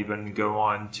they won't even go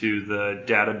on to the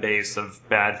database of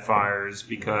bad fires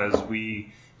because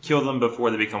we kill them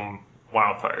before they become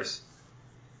wildfires.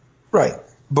 Right.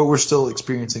 But we're still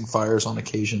experiencing fires on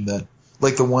occasion that,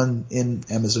 like the one in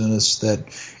Amazonas that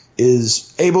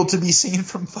is able to be seen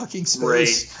from fucking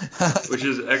space. Right. Which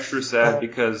is extra sad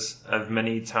because I've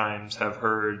many times have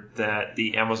heard that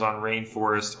the Amazon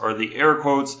rainforest are the air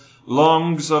quotes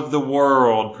lungs of the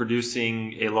world,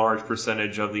 producing a large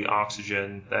percentage of the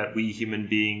oxygen that we human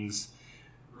beings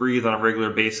breathe on a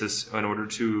regular basis in order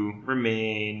to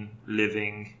remain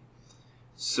living.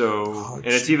 So, and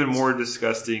it's even more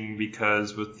disgusting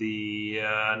because with the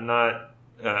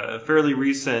fairly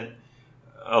recent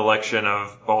election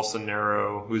of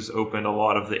Bolsonaro, who's opened a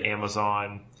lot of the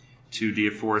Amazon to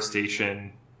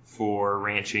deforestation for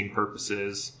ranching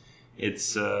purposes,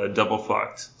 it's double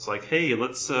fucked. It's like, hey,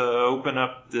 let's open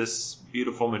up this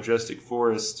beautiful, majestic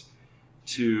forest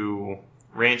to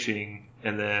ranching,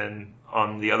 and then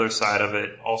on the other side of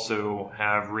it also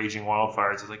have raging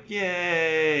wildfires. It's like,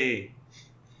 yay!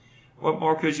 What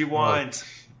more could you want?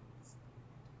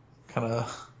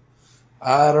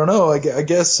 I don't know. I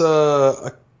guess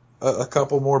a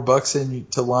couple more bucks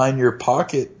to line your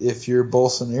pocket if you're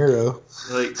Bolsonaro.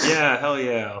 Like, yeah, hell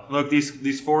yeah. Look,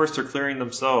 these forests are clearing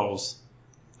themselves.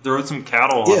 Throw some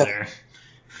cattle on there.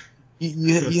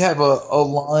 You have a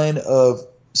line of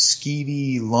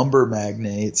skeevy lumber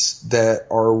magnates that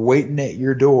are waiting at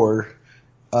your door,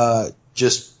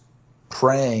 just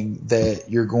praying that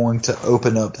you're going to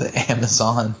open up the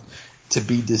Amazon to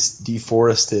be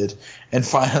deforested. And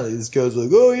finally this guy's like,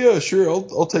 oh yeah, sure,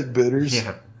 I'll take bitters.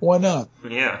 Yeah. Why not?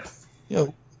 Yeah.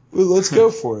 Let's go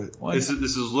for it. This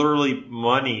is literally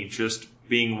money just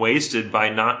being wasted by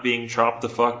not being chopped the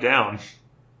fuck down.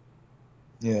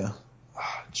 Yeah.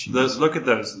 Look at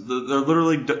those. They're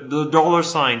literally the dollar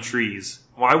sign trees.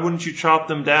 Why wouldn't you chop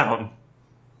them down?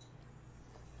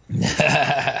 They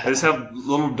just have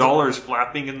little dollars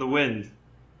flapping in the wind.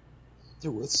 They're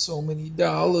worth so many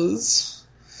dollars.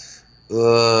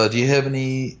 Do you have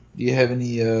any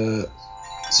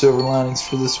silver linings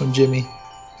for this one, Jimmy?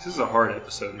 This is a hard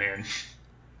episode, man.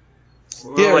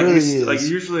 Well, yeah, it really is. Like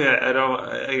usually,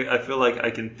 I feel like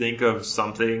I can think of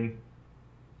something.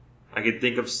 I can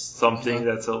think of something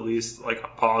that's at least like a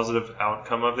positive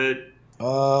outcome of it.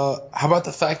 How about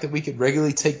the fact that we could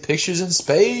regularly take pictures in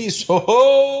space?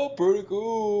 Oh, pretty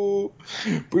cool.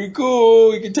 Pretty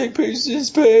cool. We can take pictures in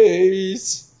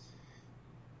space.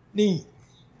 Neat.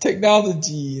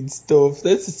 Technology and stuff.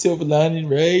 That's a silver lining,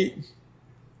 right?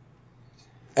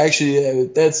 Actually,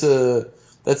 that's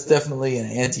definitely an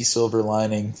anti-silver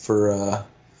lining for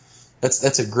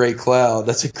that's a great cloud.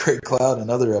 That's a great cloud in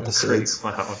other episodes. A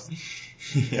great cloud.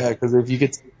 Yeah, because if you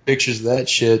get pictures of that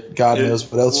shit, God knows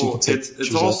what else you can take pictures of.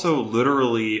 It's also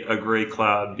literally a gray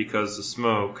cloud because the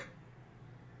smoke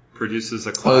produces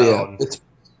a cloud. Oh yeah,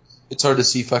 it's hard to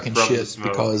see fucking shit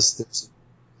because there's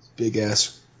a big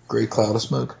ass gray cloud of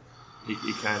smoke.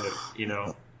 You kind of, in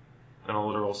a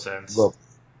literal sense, well,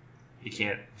 you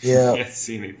can't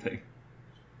see anything.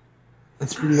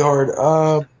 It's pretty hard.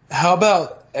 How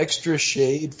about extra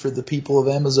shade for the people of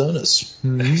Amazonas?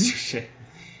 Extra shade.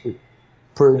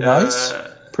 Pretty nice.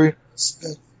 Pretty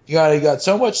nice. You got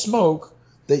so much smoke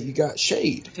that you got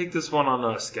shade. Take this one on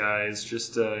us, guys.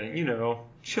 Just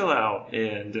chill out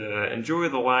and enjoy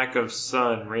the lack of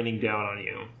sun raining down on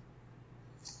you.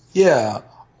 Yeah,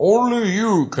 only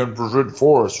you can prevent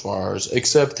forest fires,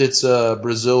 except it's a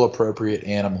Brazil-appropriate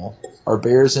animal. Are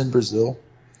bears in Brazil?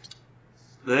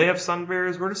 Do they have sun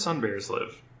bears? Where do sun bears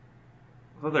live?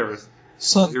 I thought they're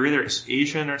either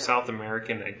Asian or South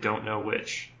American. I don't know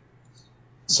which.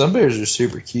 Sun bears are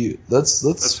super cute. Let's go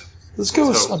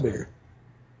with sun bear.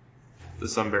 The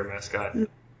sun bear mascot.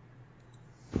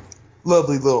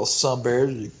 Lovely little sun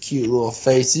bears with cute little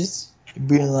faces.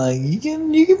 Being like, you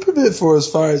can put it for as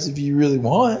far as if you really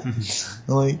want. I'm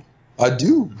like, I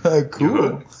do.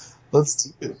 Cool. Let's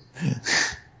do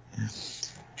it.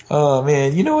 Oh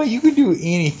man, you know what? You can do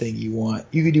anything you want.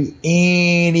 You can do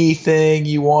anything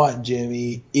you want,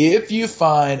 Jimmy, if you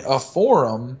find a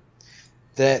forum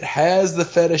that has the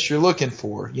fetish you're looking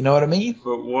for. You know what I mean?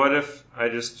 But what if I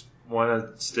just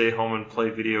want to stay home and play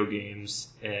video games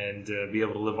and be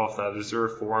able to live off that? Is there a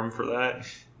forum for that?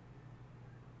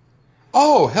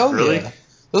 Oh, hell really? Yeah.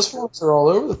 Those forums are all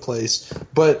over the place.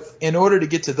 But in order to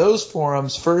get to those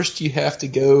forums, first you have to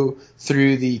go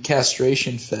through the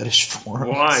castration fetish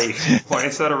forums. Why? Why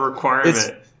is that a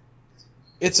requirement?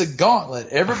 It's a gauntlet.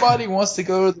 Everybody wants to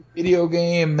go to the video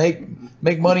game,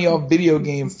 make money off video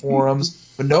game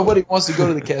forums, but nobody wants to go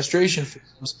to the castration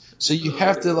forums. So you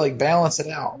have to like balance it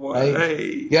out, right?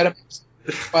 You got to make sure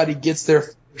everybody gets their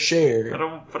share.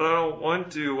 But I don't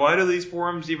want to. Why do these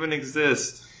forums even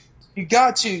exist? You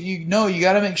got to, you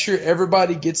got to make sure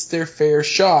everybody gets their fair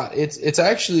shot. It's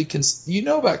actually, you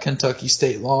know about Kentucky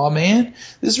state law, man.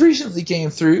 This recently came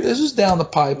through. This was down the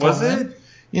pipeline. Was it?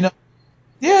 You know,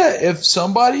 yeah. If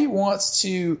somebody wants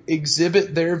to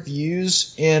exhibit their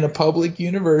views in a public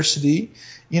university,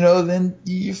 you know, then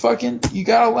you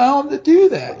gotta allow them to do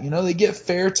that. You know, they get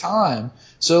fair time.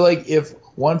 So like if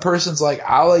one person's like,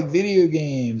 I like video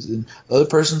games, and the other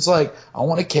person's like, I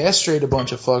want to castrate a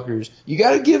bunch of fuckers. You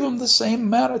got to give them the same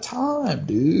amount of time,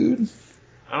 dude.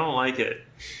 I don't like it.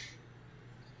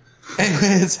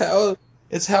 It's how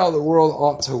the world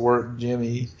ought to work,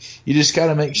 Jimmy. You just got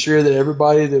to make sure that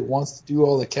everybody that wants to do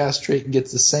all the castrating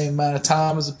gets the same amount of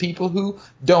time as the people who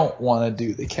don't want to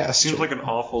do the castrating. Seems like an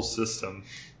awful system.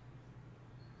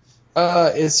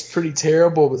 It's pretty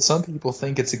terrible, but some people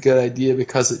think it's a good idea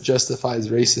because it justifies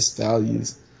racist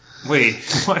values. Wait,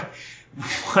 what?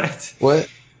 What? What?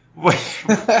 Wait,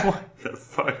 what the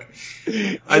fuck?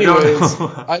 I Anyways, don't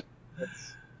know.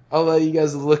 I'll let you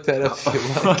guys look that up if you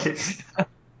like.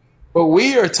 But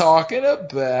we are talking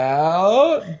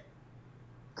about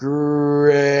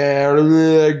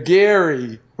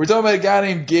Gary. We're talking about a guy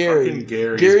named Gary. Fucking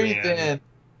Gary Van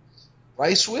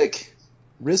Ryswick?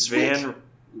 Van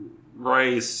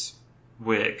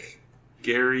Ryswick.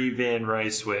 Gary Van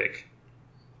Ryswick.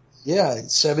 Yeah,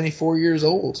 74 years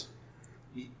old.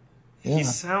 He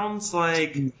sounds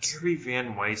like Gary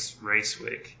Van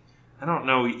Ryswick. I don't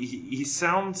know. He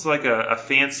sounds like a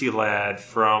fancy lad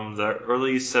from the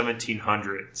early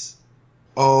 1700s.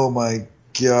 Oh my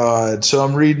god. So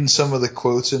I'm reading some of the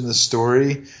quotes in the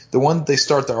story. The one that they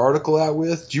start the article out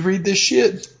with. Did you read this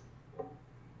shit?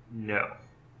 No.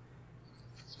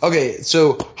 Okay,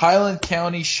 so Highland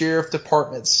County Sheriff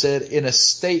Department said in a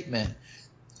statement,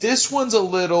 this one's a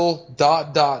little ...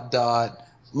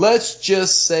 Let's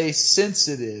just say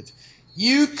sensitive.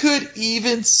 You could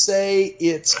even say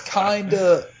it's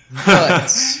kinda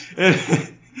nuts.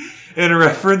 In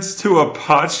reference to a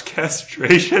botched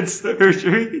castration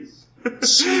surgery?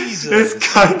 Jesus. It's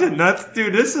kinda nuts.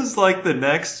 Dude, this is like the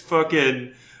next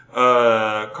fucking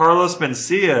Carlos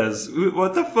Mencias.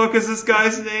 What the fuck is this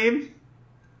guy's name?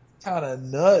 Kinda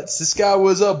nuts. This guy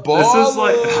was a baller. This is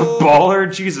like a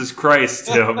baller? Jesus Christ,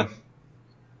 Tim.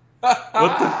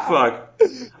 What the fuck?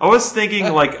 I was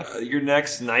thinking like your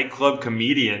next nightclub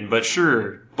comedian, but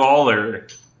sure,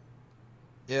 baller.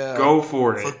 Yeah. Go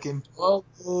for it. Fucking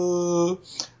baller.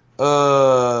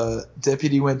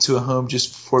 Deputy went to a home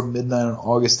just before midnight on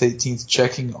August 18th,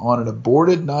 checking on an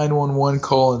aborted 911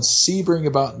 call in Sebring,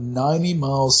 about 90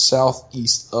 miles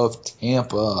southeast of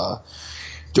Tampa.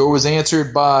 Door was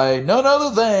answered by none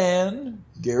other than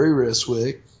Gary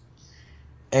Ryswick.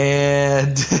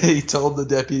 And he told the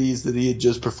deputies that he had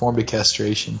just performed a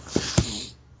castration.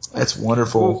 That's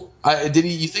wonderful.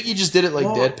 You think he just did it like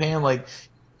deadpan? Like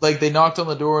they knocked on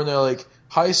the door and they're like,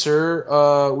 "Hi,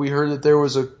 sir. We heard that there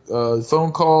was a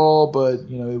phone call, but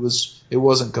you know it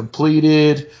wasn't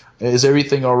completed. Is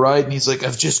everything all right?" And he's like,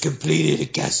 "I've just completed a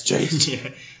castration." Yeah.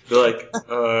 They're like,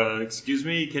 "Excuse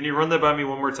me, can you run that by me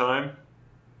one more time?"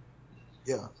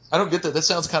 Yeah, I don't get that. That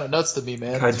sounds kind of nuts to me,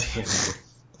 man. God damn it.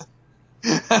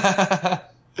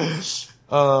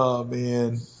 Oh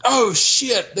man! Oh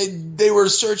shit! They were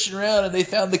searching around and they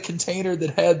found the container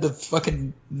that had the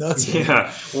fucking nuts in it.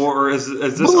 Yeah, or as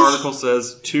this article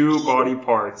says, 2 body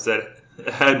parts that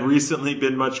had recently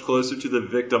been much closer to the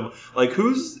victim. Like,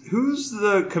 who's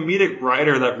the comedic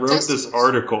writer that wrote this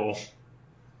article?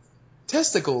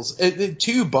 testicles.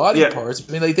 Two body parts.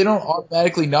 I mean, like, they don't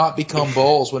automatically not become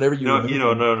balls whenever you remove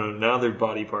them. No. Now they're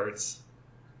body parts.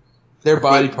 They're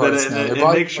body parts now. And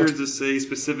make sure to say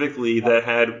specifically that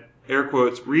had, air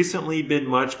quotes, recently been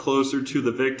much closer to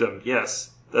the victim. Yes,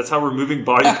 that's how removing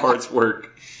body parts work.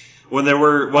 When they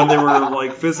were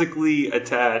like physically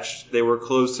attached, they were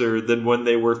closer than when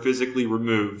they were physically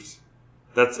removed.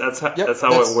 That's how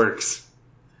it works.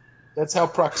 That's how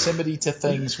proximity to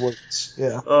things works.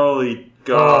 Yeah. Holy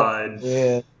God.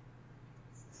 Yeah.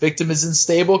 Victim is in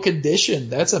stable condition.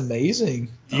 That's amazing.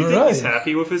 Do you think he's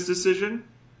happy with his decision?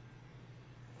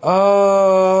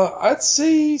 I'd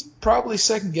say he's probably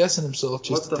second guessing himself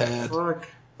just a tad. What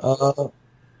the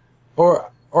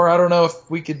fuck? Or I don't know if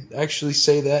we could actually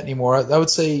say that anymore. I would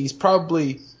say he's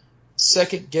probably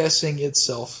second guessing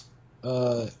itself.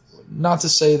 Not to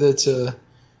say that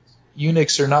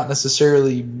eunuchs are not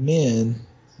necessarily men,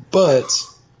 but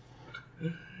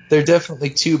they're definitely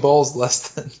 2 balls less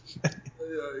than.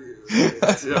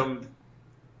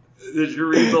 Did you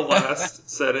read the last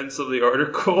sentence of the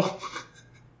article?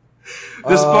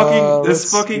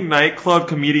 This fucking nightclub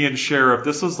comedian sheriff,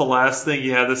 this was the last thing he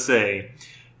had to say.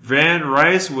 Van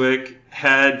Ryswick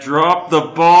had dropped the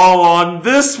ball on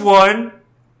this one.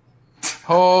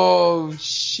 Oh,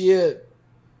 shit.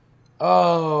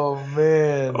 Oh,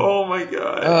 man. Oh, my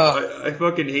God. I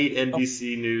fucking hate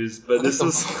NBC News, but this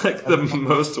is like the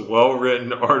most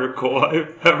well-written article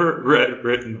I've ever read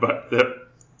written by them.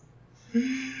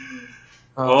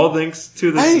 All thanks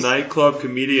to this nightclub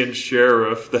comedian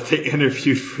sheriff that they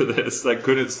interviewed for this that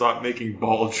couldn't stop making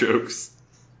ball jokes.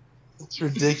 It's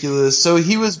ridiculous. So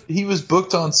he was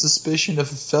booked on suspicion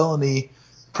of a felony,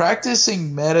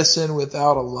 practicing medicine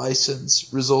without a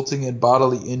license, resulting in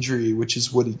bodily injury, which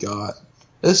is what he got.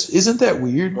 Isn't that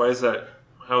weird? Why is that?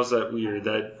 How is that weird?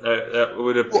 That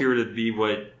would appear to be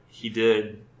what he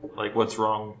did. Like, what's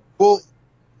wrong? Well,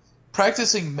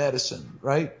 practicing medicine,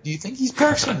 right? Do you think he's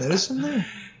practicing medicine there?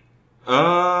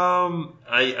 I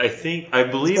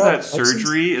believe that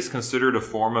surgery is considered a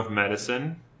form of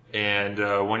medicine, and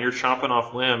when you're chopping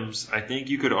off limbs, I think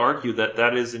you could argue that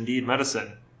that is indeed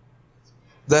medicine.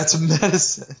 That's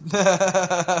medicine.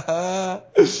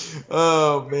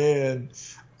 Oh man.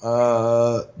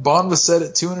 Bond was set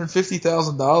at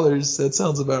 $250,000. That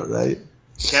sounds about right.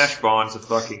 Cash bonds of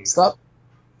fucking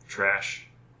trash.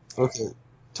 Okay.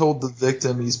 Told the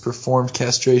victim he's performed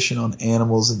castration on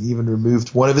animals and even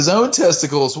removed one of his own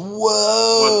testicles.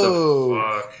 Whoa!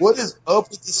 What the fuck? What is up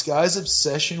with this guy's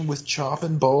obsession with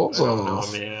chopping balls off? I don't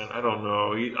know, man. I don't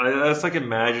know. I just like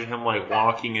imagine him like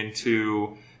walking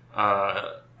into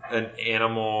an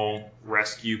animal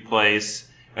rescue place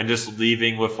and just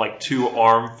leaving with like 2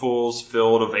 armfuls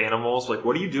filled of animals. Like,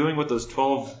 what are you doing with those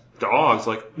 12 dogs?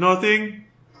 Like, nothing.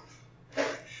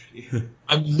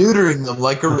 I'm neutering them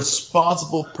like a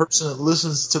responsible person that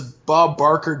listens to Bob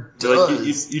Barker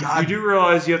does. Like, you do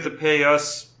realize you have to pay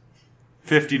us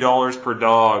 $50 per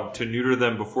dog to neuter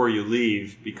them before you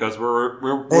leave, because we're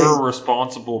a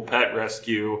responsible pet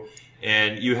rescue,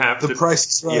 and you have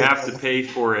to pay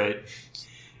for it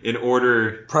in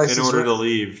order to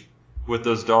leave with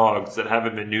those dogs that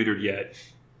haven't been neutered yet.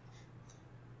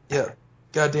 Yeah,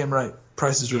 goddamn right.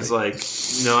 Price is right.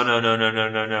 He's like,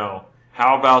 no.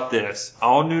 How about this?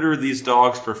 I'll neuter these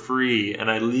dogs for free,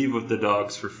 and I leave with the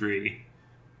dogs for free.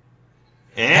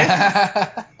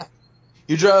 And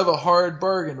you drive a hard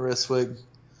bargain, Ryswig.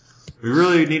 We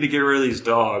really need to get rid of these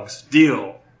dogs.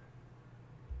 Deal.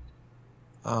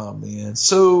 Oh, man.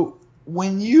 So,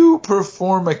 when you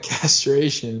perform a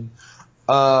castration,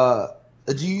 do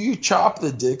you chop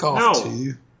the dick off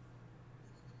too?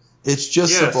 It's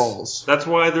just the balls. That's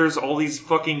why there's all these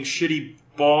fucking shitty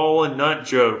ball and nut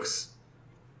jokes.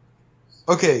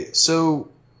 Okay, so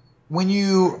when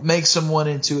you make someone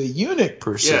into a eunuch,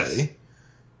 per se,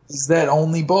 is that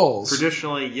only balls?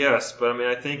 Traditionally, yes, but I mean,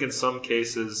 I think in some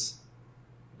cases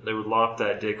they would lop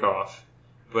that dick off.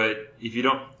 But if you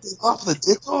don't... They lop the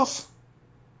dick off?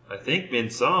 I think in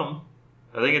some.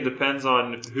 I think it depends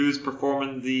on who's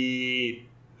performing the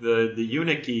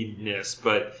eunuchiness,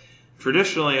 but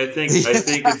traditionally I think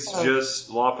it's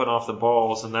just lopping off the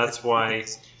balls, and that's why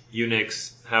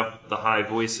eunuchs have the high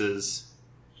voices.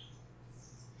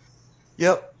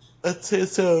 Yep, that's it.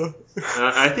 So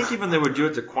I think even they would do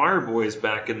it to choir boys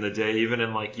back in the day, even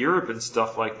in like Europe and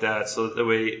stuff like that. So that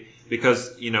way,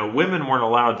 because women weren't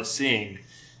allowed to sing,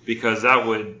 because that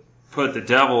would put the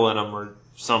devil in them or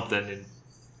something, and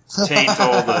taint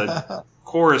all the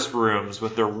chorus rooms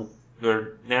with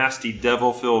their nasty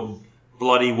devil-filled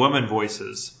bloody woman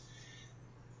voices.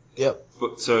 Yep.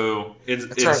 So right.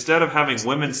 instead of having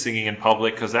women singing in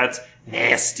public, because that's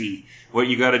nasty, what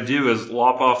you got to do is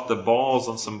lop off the balls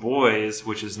on some boys,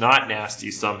 which is not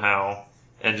nasty somehow,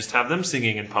 and just have them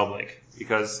singing in public,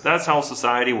 because that's how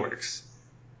society works.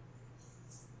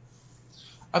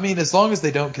 I mean, as long as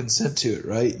they don't consent to it,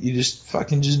 right? You just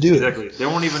fucking just do it. Exactly. They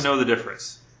won't even know the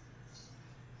difference.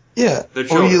 Yeah. They're Or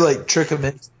children. you like trick them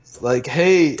in, like,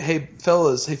 hey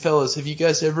fellas, have you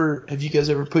guys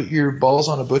ever put your balls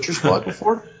on a butcher's block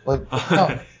before? Like,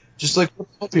 no. Just like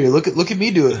up here, look at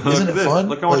me do it. Isn't Look it at this. fun?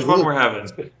 Look how much Like, fun look, we're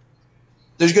having.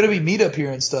 there's gonna be meat up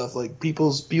here and stuff. Like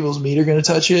people's meat are gonna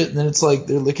touch it, and then it's like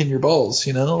they're licking your balls.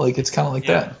 You know, like it's kind of like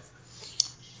that.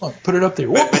 Look, put it up there.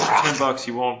 Bet you $10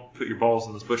 you won't put your balls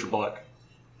in this butcher block.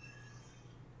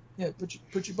 Yeah,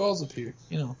 put your balls up here.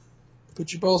 You know,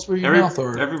 put your balls where your mouth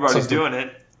are. Everybody's something. doing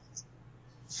it.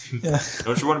 Yeah.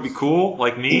 Don't you want to be cool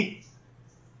like me?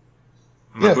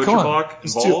 My Yeah, butcher come on. block and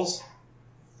Let's do it. balls.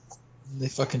 They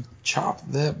fucking chop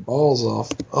that balls off.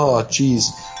 Oh,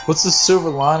 jeez. What's the silver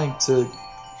lining to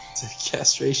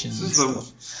castration? This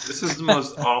is the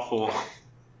most awful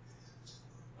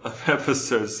of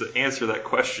episodes to answer that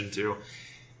question to.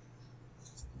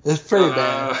 It's pretty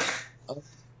bad.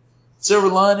 Silver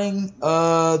lining,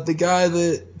 the guy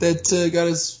that got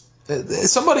his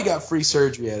somebody got free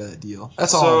surgery out of that deal.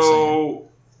 That's all I'm saying.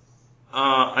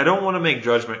 I don't want to make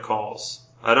judgment calls.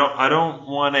 I don't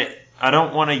want to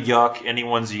yuck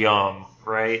anyone's yum,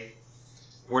 right?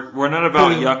 We're not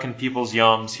about yucking people's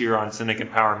yums here on Cynic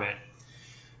Empowerment.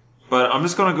 But I'm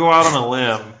just going to go out on a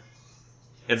limb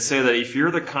and say that if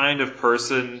you're the kind of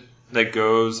person that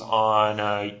goes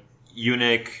on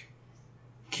eunuch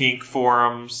kink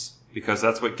forums, because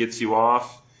that's what gets you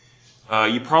off,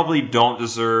 you probably don't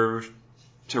deserve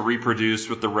to reproduce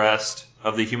with the rest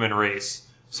of the human race.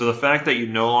 So the fact that you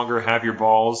no longer have your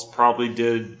balls probably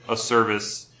did a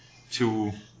service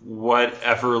to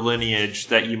whatever lineage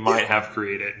that you might have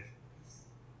created.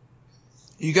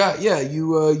 You got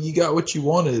what you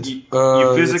wanted.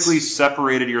 You physically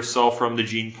separated yourself from the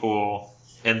gene pool,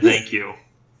 and thank you.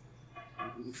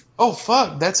 Oh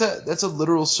fuck, that's a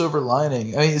literal silver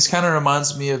lining. I mean, this kind of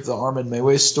reminds me of the Armin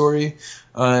Mayway story,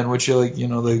 in which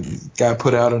the guy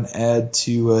put out an ad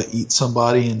to eat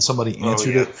somebody, and somebody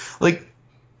answered it. Like,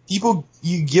 people,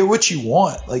 you get what you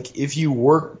want. Like, if you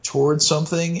work towards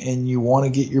something and you want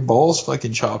to get your balls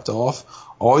fucking chopped off,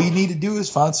 all you need to do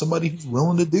is find somebody who's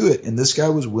willing to do it, and this guy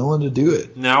was willing to do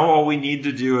it. Now all we need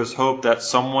to do is hope that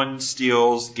someone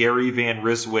steals Gary Van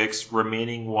Ryswick's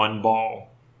remaining one ball,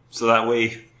 so that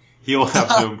way he'll have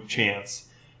no chance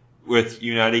with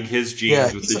uniting his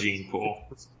genes with the gene pool.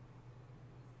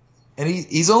 And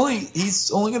he's only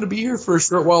going to be here for a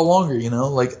short while longer, you know.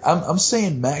 Like I'm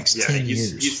saying, max 10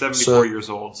 years. He's 74 years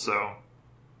old, so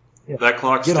that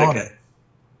clock's get ticking. on it.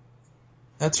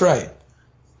 That's right.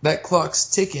 That clock's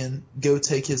ticking. Go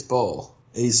take his ball,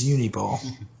 his uni ball,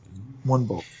 one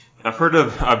ball. I've heard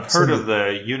of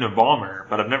the Unabomber,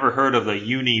 but I've never heard of the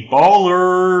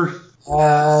Uniballer.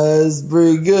 That's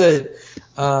pretty good.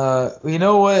 You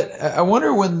know what? I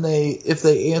wonder if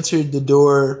they answered the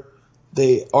door,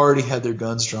 they already had their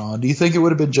guns drawn. Do you think it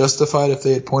would have been justified if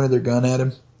they had pointed their gun at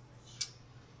him?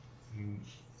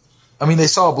 I mean, they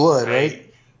saw blood,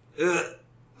 right?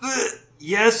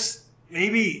 Yes,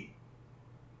 maybe.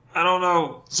 I don't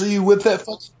know. So you whip that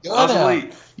fucking gun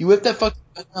out. You whip that fucking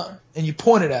gun out and you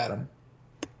point it at him.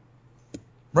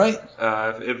 Right?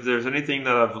 If there's anything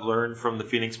that I've learned from the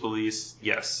Phoenix Police,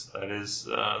 yes, that is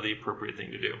the appropriate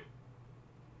thing to do.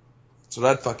 That's what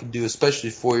I'd fucking do, especially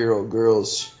 4-year-old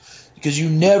girls. Because you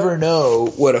never know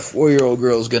what a 4-year-old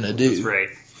girl's gonna do. That's right.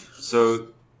 So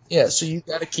you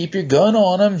gotta keep your gun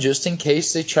on them just in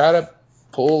case they try to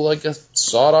pull like a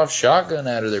sawed-off shotgun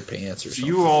out of their pants or something.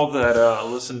 You all that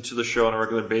listen to the show on a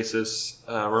regular basis,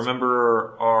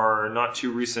 remember our not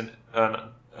too recent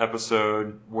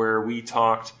episode where we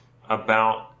talked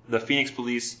about the Phoenix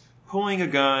Police pulling a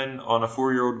gun on a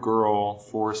 4-year-old girl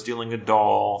for stealing a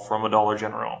doll from a Dollar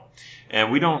General.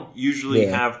 And we don't usually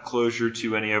have closure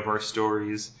to any of our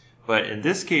stories, but in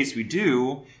this case we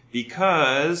do,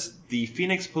 because the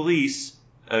Phoenix Police,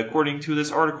 according to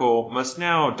this article, must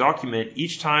now document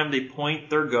each time they point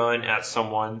their gun at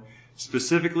someone,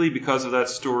 specifically because of that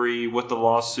story with the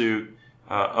lawsuit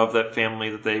of that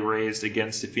family that they raised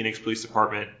against the Phoenix Police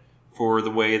Department for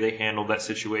the way they handled that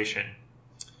situation.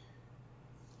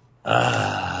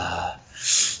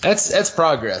 That's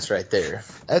progress right there.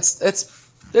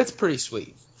 That's pretty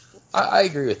sweet. I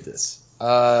agree with this.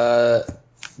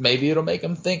 Maybe it'll make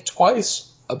them think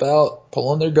twice about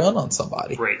pulling their gun on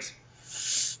somebody. Great.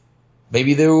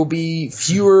 maybe there will be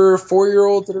fewer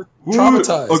 4-year-olds that are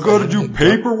traumatized. I gotta do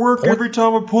paperwork every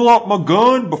time I pull out my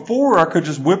gun. Before, I could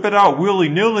just whip it out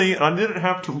willy-nilly, and I didn't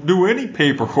have to do any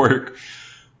paperwork.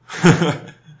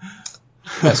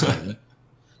 Fascinating.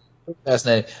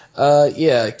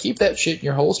 Yeah, keep that shit in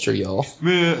your holster, y'all.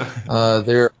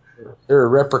 There are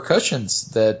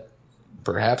repercussions that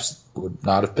perhaps would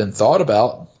not have been thought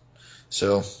about.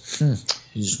 So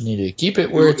you just need to keep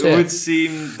it where it's at. It would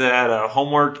seem that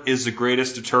homework is the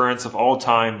greatest deterrence of all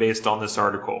time based on this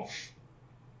article.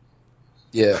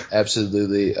 Yeah,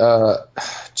 absolutely.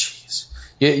 Jeez.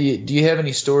 Do you have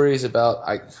any stories about?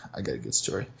 I got a good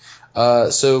story.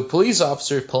 So police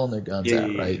officers pulling their guns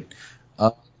out, right?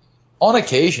 On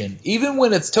occasion, even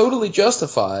when it's totally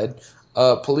justified,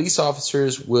 police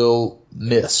officers will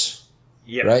miss.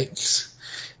 Yeah. Right?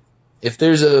 If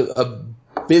there's a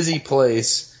busy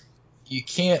place, you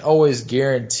can't always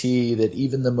guarantee that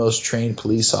even the most trained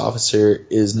police officer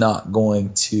is not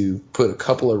going to put a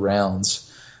couple of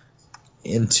rounds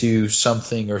into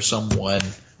something or someone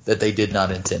that they did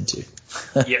not intend to.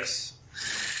 Yes.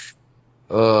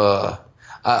 I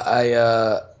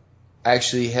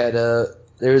actually had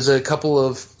there's a couple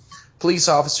of police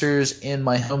officers in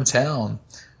my hometown.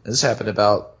 This happened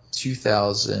about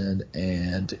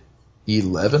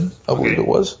 2011, I believe it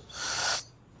was.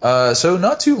 So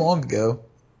not too long ago,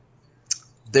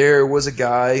 there was a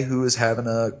guy who was having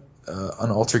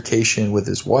an altercation with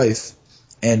his wife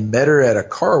and met her at a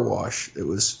car wash that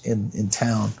was in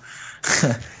town.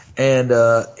 And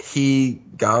he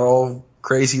got all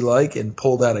crazy like and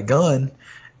pulled out a gun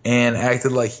and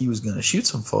acted like he was going to shoot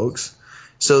some folks.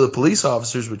 So the police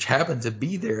officers, which happened to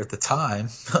be there at the time,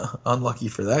 unlucky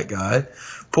for that guy,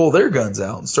 pull their guns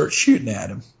out and start shooting at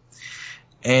him.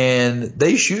 And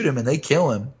they shoot him and they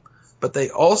kill him, but they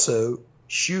also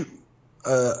shoot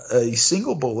a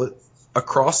single bullet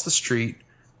across the street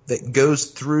that goes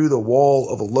through the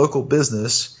wall of a local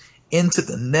business into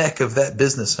the neck of that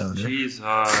business owner. Jesus.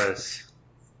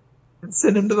 And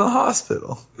send him to the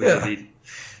hospital. Yeah.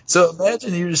 So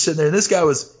imagine you're just sitting there, and this guy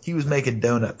was making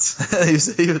donuts. he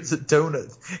was a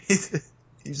donut. He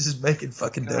was just making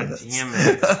fucking donuts. Damn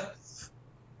it.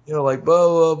 Like blah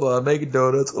blah blah, making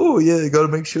donuts. Oh yeah, you gotta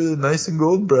make sure they're nice and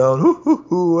golden brown.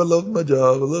 I love my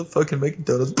job. I love fucking making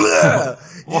donuts. Blah!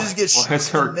 You just get shot in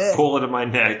the neck. Pull it in my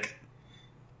neck.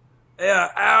 Yeah,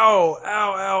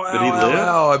 ow. Did he live?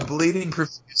 Ow, I'm bleeding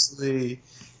profusely.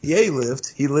 Yeah, he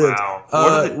lived.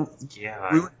 Wow.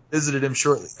 We visited him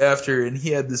shortly after, and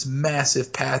he had this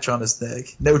massive patch on his neck.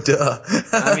 No duh.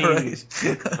 I mean,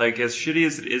 like, as shitty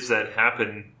as it is that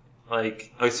happened,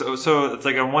 so it's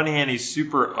like on one hand he's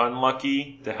super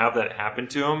unlucky to have that happen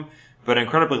to him, but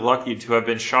incredibly lucky to have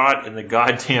been shot in the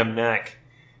goddamn neck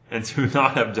and to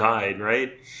not have died,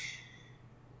 right?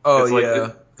 Oh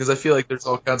yeah, because I feel like there's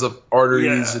all kinds of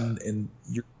arteries and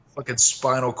your fucking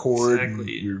spinal cord.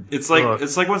 Exactly. It's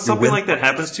like when something like that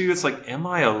happens to you, it's like, am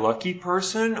I a lucky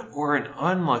person or an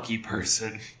unlucky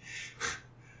person?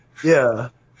 Yeah.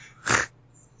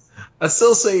 I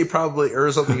still say he probably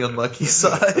errs on the unlucky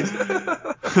side.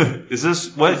 Is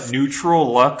this what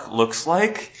neutral luck looks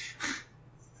like?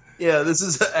 Yeah, this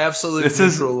is absolute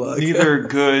neutral luck. Neither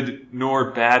good nor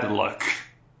bad luck.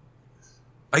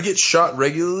 I get shot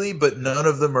regularly, but none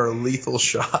of them are lethal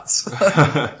shots.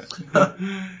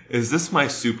 Is this my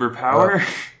superpower?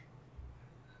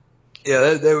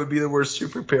 Yeah, that would be the worst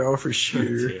superpower for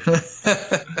sure.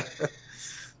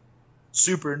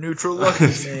 Super neutral lucky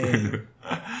man.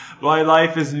 My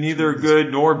life is neither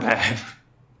good nor bad.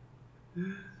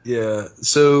 Yeah.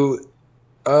 So,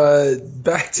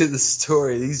 back to the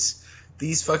story.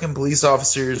 These fucking police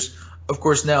officers, of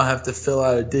course, now have to fill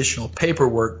out additional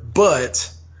paperwork, but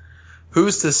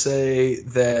who's to say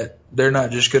that they're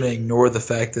not just going to ignore the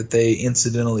fact that they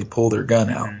incidentally pull their gun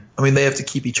out? I mean, they have to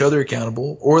keep each other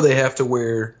accountable, or they have to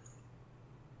wear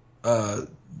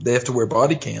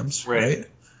body cams, right?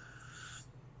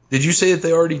 Did you say that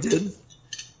they already did?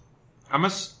 I'm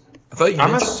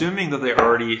assuming that they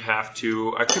already have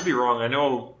to. I could be wrong. I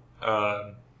know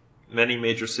many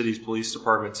major cities' police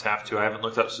departments have to. I haven't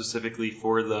looked up specifically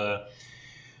for the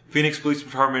Phoenix Police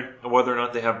Department whether or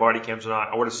not they have body cams or not.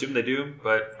 I would assume they do,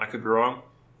 but I could be wrong.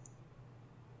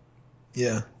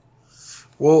 Yeah.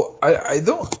 Well, I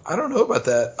don't know about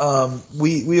that.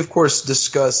 We of course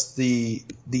discussed the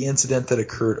incident that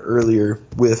occurred earlier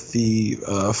with the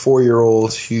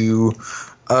 4-year-old who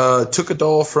took a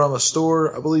doll from a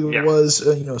store, I believe it was,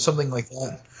 something like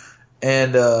that,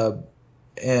 and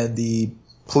the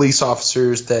police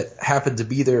officers that happened to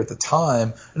be there at the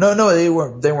time. No, they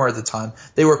weren't at the time.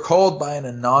 They were called by an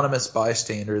anonymous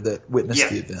bystander that witnessed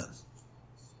the event.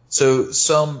 So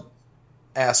some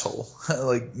asshole.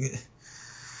 Like,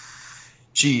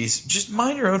 jeez, just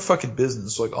mind your own fucking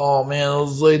business. Like, oh man, it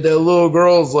was like that little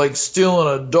girl's like stealing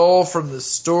a doll from the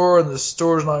store, and the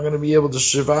store's not going to be able to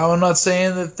survive. I'm not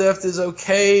saying that theft is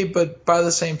okay, but by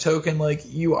the same token, like,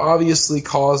 you obviously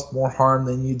caused more harm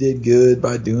than you did good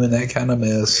by doing that kind of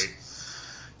mess.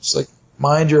 Just like,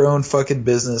 mind your own fucking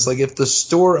business. Like, if the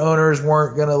store owners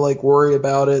weren't gonna like worry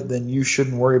about it, then you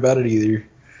shouldn't worry about it either.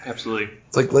 Absolutely.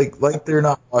 It's like they're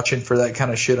not watching for that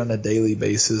kind of shit on a daily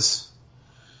basis.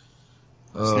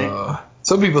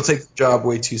 Some people take the job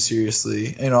way too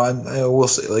seriously. You know, I will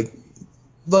say, like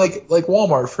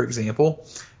Walmart, for example,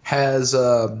 has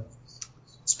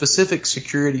specific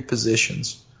security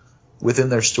positions within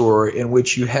their store in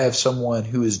which you have someone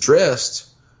who is dressed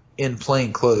in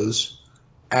plain clothes,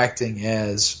 acting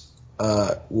as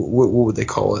what would they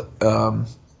call it? A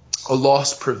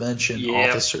loss prevention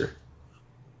officer.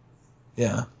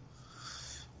 Yeah,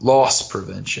 loss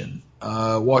prevention,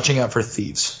 watching out for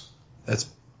thieves. That's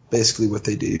basically what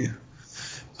they do.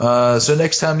 So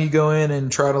next time you go in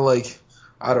and try to, like,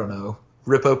 I don't know,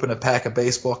 rip open a pack of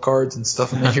baseball cards and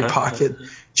stuff them in your pocket,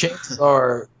 chances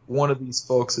are one of these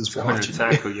folks is watching. Going to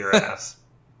tackle your ass.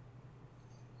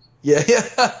 Yeah.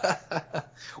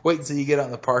 Wait until you get out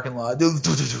in the parking lot.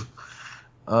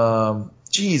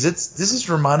 Geez, this is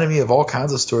reminding me of all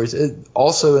kinds of stories.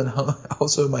 Also in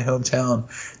my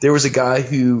hometown, there was a guy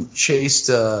who chased.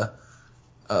 There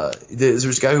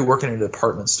was a guy who worked in a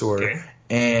department store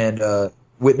and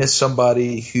witnessed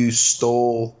somebody who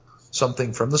stole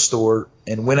something from the store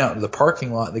and went out into the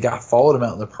parking lot. The guy followed him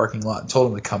out in the parking lot and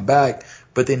told him to come back,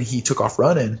 but then he took off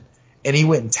running, and he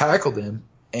went and tackled him,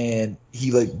 and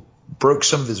he like broke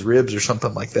some of his ribs or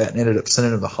something like that and ended up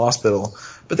sending him to the hospital.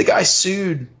 But the guy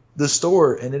sued the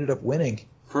store and ended up winning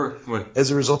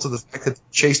as a result of the fact that they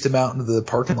chased him out into the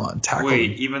parking lot and tackled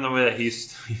him. Even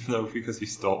though because he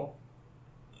stole?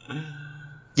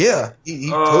 Yeah, he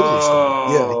totally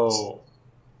stole. Yeah,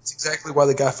 that's exactly why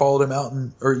the guy followed him out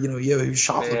he was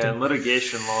shoplifting. Man,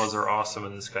 litigation laws are awesome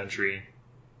in this country.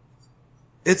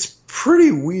 It's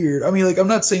pretty weird. I mean, like, I'm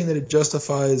not saying that it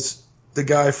justifies the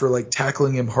guy for like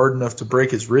tackling him hard enough to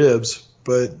break his ribs,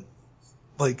 but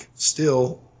like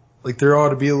still, like, there ought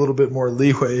to be a little bit more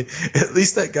leeway. At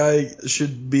least that guy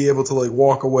should be able to like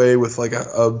walk away with like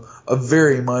a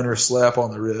very minor slap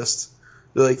on the wrist.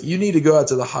 They're like, you need to go out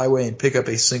to the highway and pick up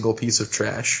a single piece of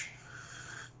trash.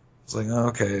 It's like,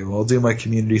 okay, well, I'll do my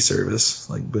community service.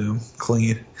 Like, boom,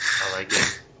 clean. I like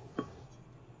it.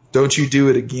 Don't you do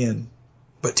it again,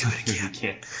 but do it again. You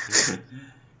can't.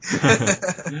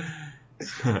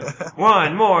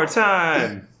 One more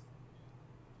time.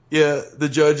 Yeah, the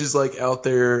judge is like out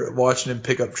there watching him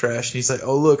pick up trash, and he's like,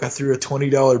 "Oh look, I threw a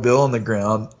 $20 bill on the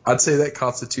ground. I'd say that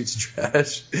constitutes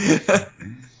trash. Pick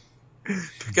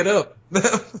it up.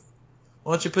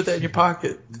 Why don't you put that in your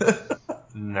pocket?"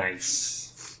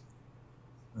 Nice.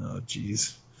 Oh,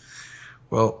 jeez.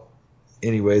 Well,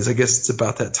 anyways, I guess it's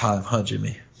about that time, huh,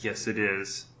 Jimmy? Yes, it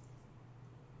is.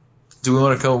 Do we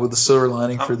want to come up with a silver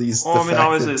lining for these? Well, I mean,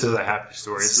 obviously this is a happy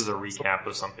story. This is a recap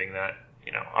of something that,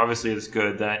 obviously it's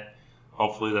good that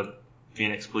hopefully the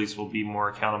Phoenix police will be more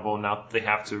accountable now that they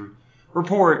have to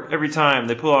report every time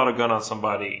they pull out a gun on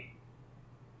somebody.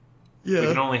 Yeah. We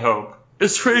can only hope.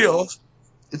 It's pretty awesome.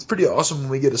 It's pretty awesome when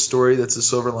we get a story that's a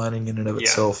silver lining in and of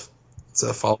itself. It's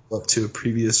a follow-up to a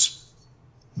previous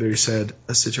very sad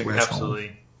situation.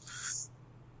 Absolutely.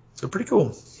 So pretty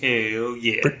cool. Hell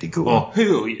yeah. Pretty cool. Oh,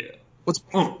 hell yeah.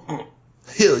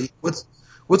 Hell yeah.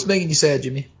 What's making you sad,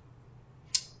 Jimmy?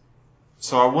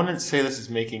 So I wouldn't say this is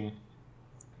making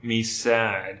me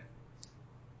sad.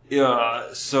 Yeah.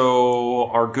 So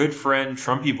our good friend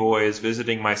Trumpy Boy is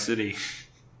visiting my city.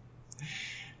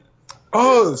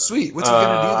 Oh, sweet. What's he going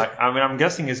to do there? I mean, I'm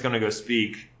guessing he's going to go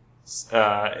speak.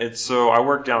 So I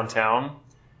work downtown,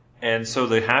 and so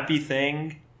the happy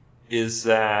thing is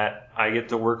that I get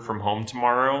to work from home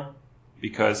tomorrow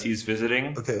because he's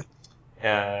visiting. Okay.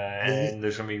 And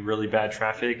there's going to be really bad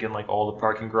traffic, and like all the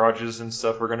parking garages and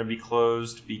stuff are going to be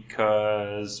closed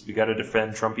because we got to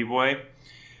defend Trumpy Boy.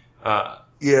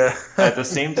 Yeah. At the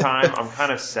same time, I'm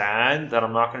kind of sad that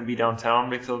I'm not going to be downtown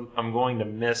because I'm going to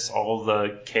miss all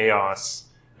the chaos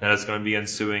that is going to be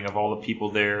ensuing of all the people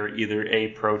there,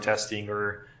 either protesting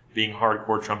or being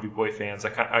hardcore Trumpy Boy fans. I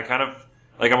kind of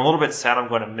like, I'm a little bit sad I'm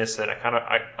going to miss it.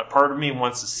 A part of me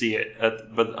wants to see it,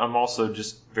 but I'm also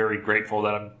just very grateful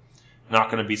that I'm not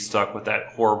going to be stuck with that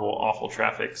horrible, awful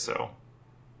traffic. So,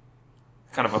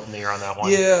 kind of up in the air on that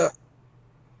one. Yeah.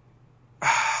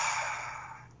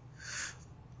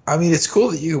 I mean, it's cool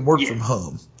that you can work from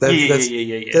home.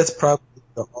 That's probably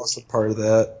the awesome part of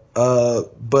that.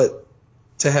 But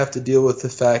to have to deal with the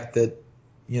fact that,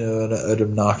 you know, an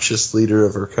obnoxious leader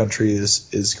of our country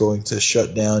is going to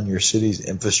shut down your city's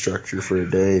infrastructure for a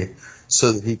day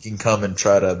so that he can come and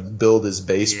try to build his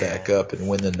base back up and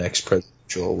win the next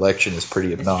presidential election is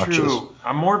pretty obnoxious. It's true.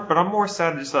 I'm more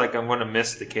sad just like I'm going to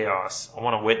miss the chaos. I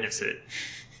want to witness it.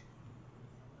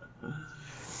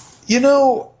 You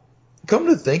know, come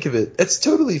to think of it, it's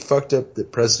totally fucked up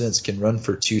that presidents can run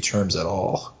for 2 terms at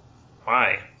all.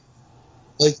 Why?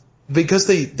 Like, because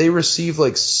they receive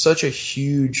like such a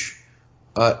huge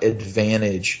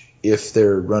advantage if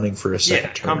they're running for a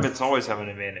second term. Incumbents always have an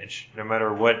advantage, no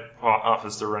matter what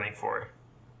office they're running for.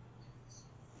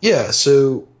 Yeah,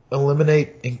 so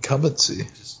eliminate incumbency.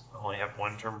 Just only have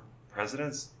 1-term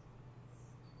presidents?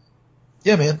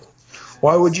 Yeah, man.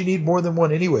 Why would you need more than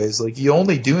one anyways? Like, you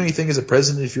only do anything as a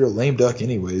president if you're a lame duck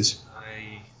anyways.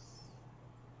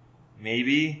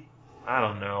 Maybe. I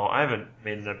don't know. I haven't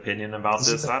made an opinion about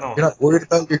this. I don't.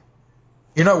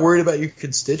 You're not worried about your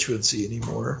constituency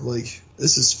anymore. Like,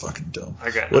 this is fucking dumb.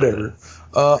 I got whatever.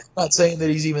 I'm not saying that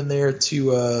he's even there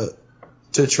to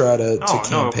try to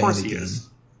campaign no, of course again. he is.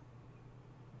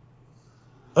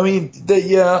 I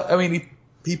mean,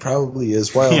 he probably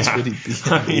is. Why else would he be?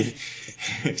 I mean,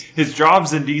 his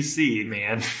job's in D.C.,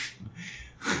 man.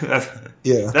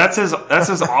 That's his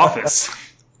office.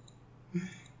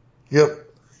 Yep.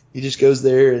 He just goes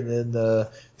there and then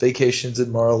vacations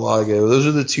in Mar-a-Lago. Those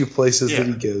are the 2 places that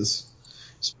he goes.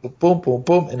 So boom, boom,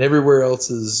 boom, and everywhere else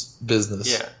is business.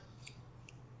 Yeah.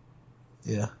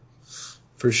 Yeah.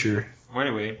 For sure. Well,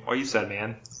 anyway, what you said,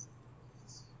 man.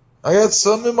 I got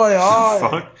something in my eye.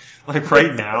 Fuck? Like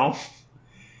right now?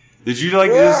 Did you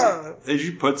Did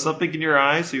you put something in your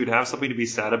eye so you'd have something to be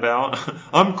sad about?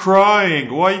 I'm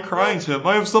crying. Why are you crying, Tim?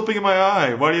 I have something in my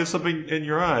eye. Why do you have something in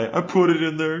your eye? I put it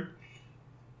in there.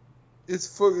 It's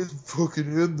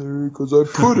fucking in there because I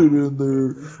put it in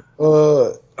there.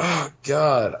 Oh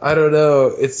God, I don't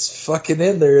know. It's fucking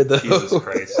in there though. Jesus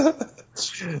Christ.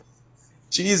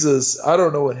 Jesus, I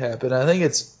don't know what happened. I think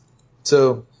it's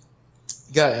so.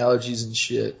 Got allergies and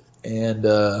shit, and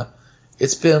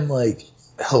it's been like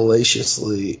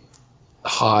hellaciously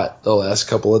hot the last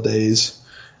couple of days.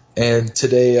 And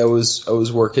today I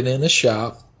was working in a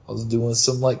shop. I was doing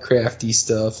some like crafty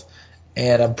stuff,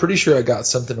 and I'm pretty sure I got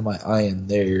something in my eye in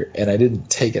there, and I didn't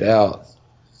take it out.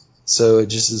 So it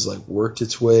just has like worked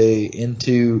its way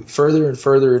into further and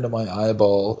further into my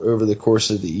eyeball over the course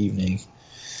of the evening.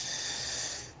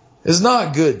 It's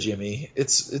not good, Jimmy.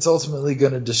 It's ultimately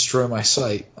going to destroy my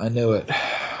sight. I know it.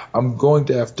 I'm going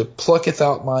to have to plucketh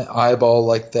out my eyeball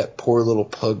like that poor little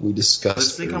pug we discussed.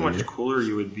 Let's think earlier. how much cooler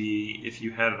you would be if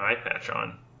you had an eye patch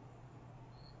on.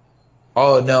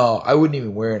 Oh, no. I wouldn't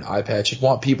even wear an eye patch. I'd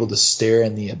want people to stare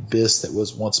in the abyss that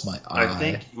was once my eye. I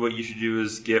think what you should do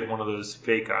is get one of those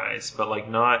fake eyes, but like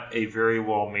not a very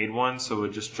well made one, so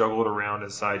it just juggled around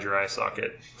inside your eye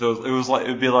socket. So it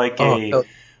would be like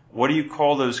what do you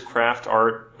call those craft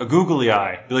art? A googly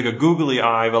eye. It'd be like a googly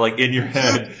eye, but like in your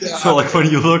head. So like when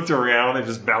you looked around, it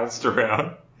just bounced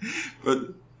around.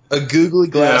 But a googly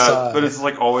glass eye. But it's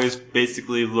like always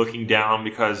basically looking down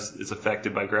because it's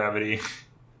affected by gravity.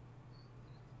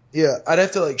 Yeah, I'd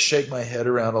have to like shake my head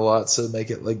around a lot to make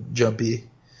it like jumpy.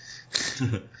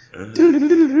 That'd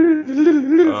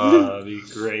be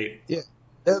great. Yeah.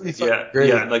 That'd be great.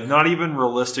 Yeah, like not even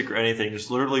realistic or anything. Just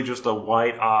literally just a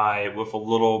white eye with a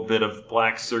little bit of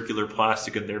black circular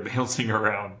plastic in there bouncing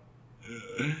around.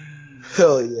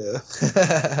 Hell yeah.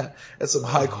 That's some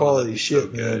high quality shit, so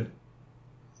man. Good.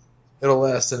 It'll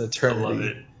last an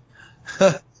eternity. I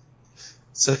love it.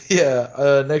 So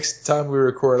yeah, next time we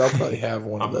record, I'll probably have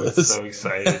one of those. I'm so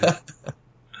excited.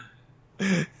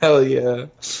 Hell yeah.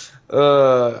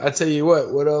 I tell you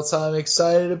what else I'm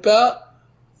excited about?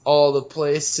 All the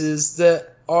places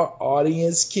that our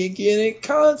audience can get in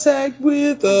contact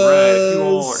with us. Right, if you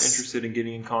all are interested in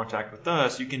getting in contact with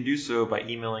us, you can do so by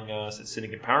emailing us at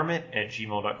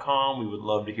cynicempowerment@gmail.com. We would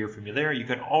love to hear from you there. You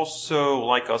can also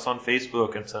like us on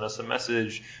Facebook and send us a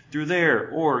message through there,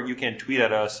 or you can tweet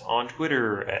at us on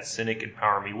Twitter at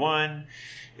CynicEmpowerMe1.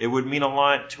 It would mean a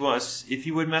lot to us if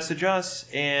you would message us,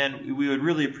 and we would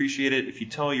really appreciate it if you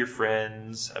tell your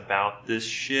friends about this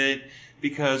shit,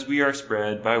 because we are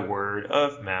spread by word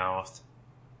of mouth.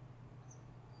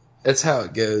 That's how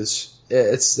it goes.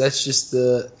 That's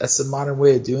the modern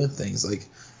way of doing things. Like,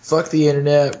 fuck the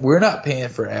internet. We're not paying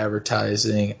for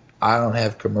advertising. I don't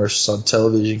have commercials on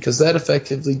television because that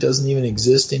effectively doesn't even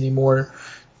exist anymore.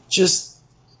 Just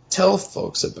tell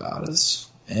folks about us,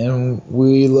 and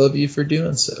we love you for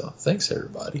doing so. Thanks,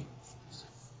 everybody.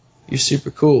 You're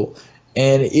super cool.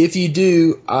 And if you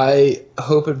do, I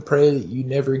hope and pray that you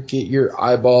never get your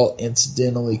eyeball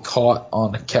incidentally caught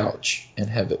on a couch and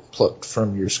have it plucked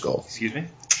from your skull. Excuse me?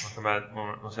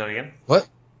 What's that again? What?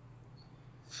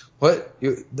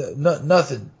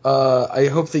 Nothing. I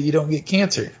hope that you don't get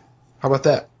cancer. How about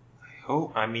that?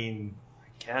 I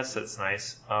guess that's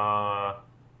nice.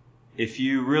 If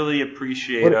you really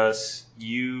appreciate us,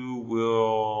 you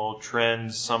will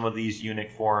trend some of these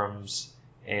Eunuch forums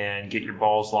and get your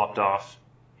balls lopped off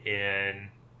in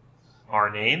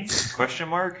our name? Question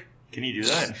mark? Can you do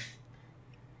that?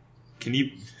 Can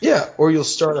you? Yeah, or you'll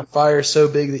start a fire so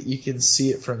big that you can see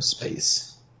it from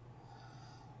space.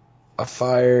 A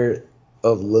fire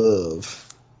of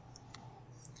love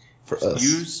for us.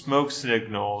 Use smoke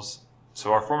signals.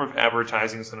 So our form of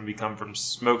advertising is going to become from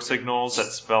smoke signals that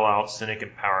spell out cynic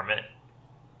empowerment.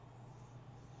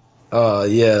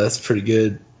 Yeah, that's pretty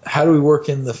good. How do we work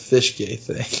in the fish gay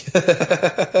thing?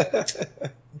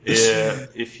 Yeah,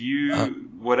 if you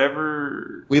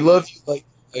whatever we love you like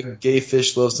a gay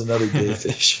fish loves another gay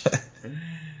fish.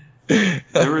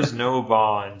 There is no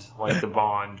bond like the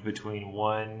bond between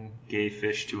one gay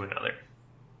fish to another,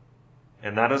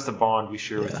 and that is the bond we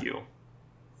share with you.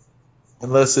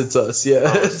 Unless it's us,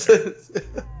 yeah.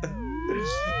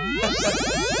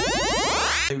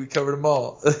 We covered them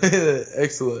all.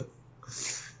 Excellent.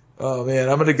 Oh man,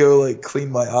 I'm gonna go like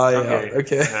clean my eye out.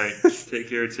 Okay. All right. Take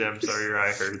care, Tim. Sorry your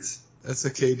eye hurts. That's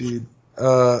okay, dude.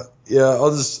 Yeah,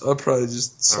 I'll probably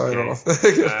just sign off.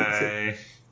 Bye.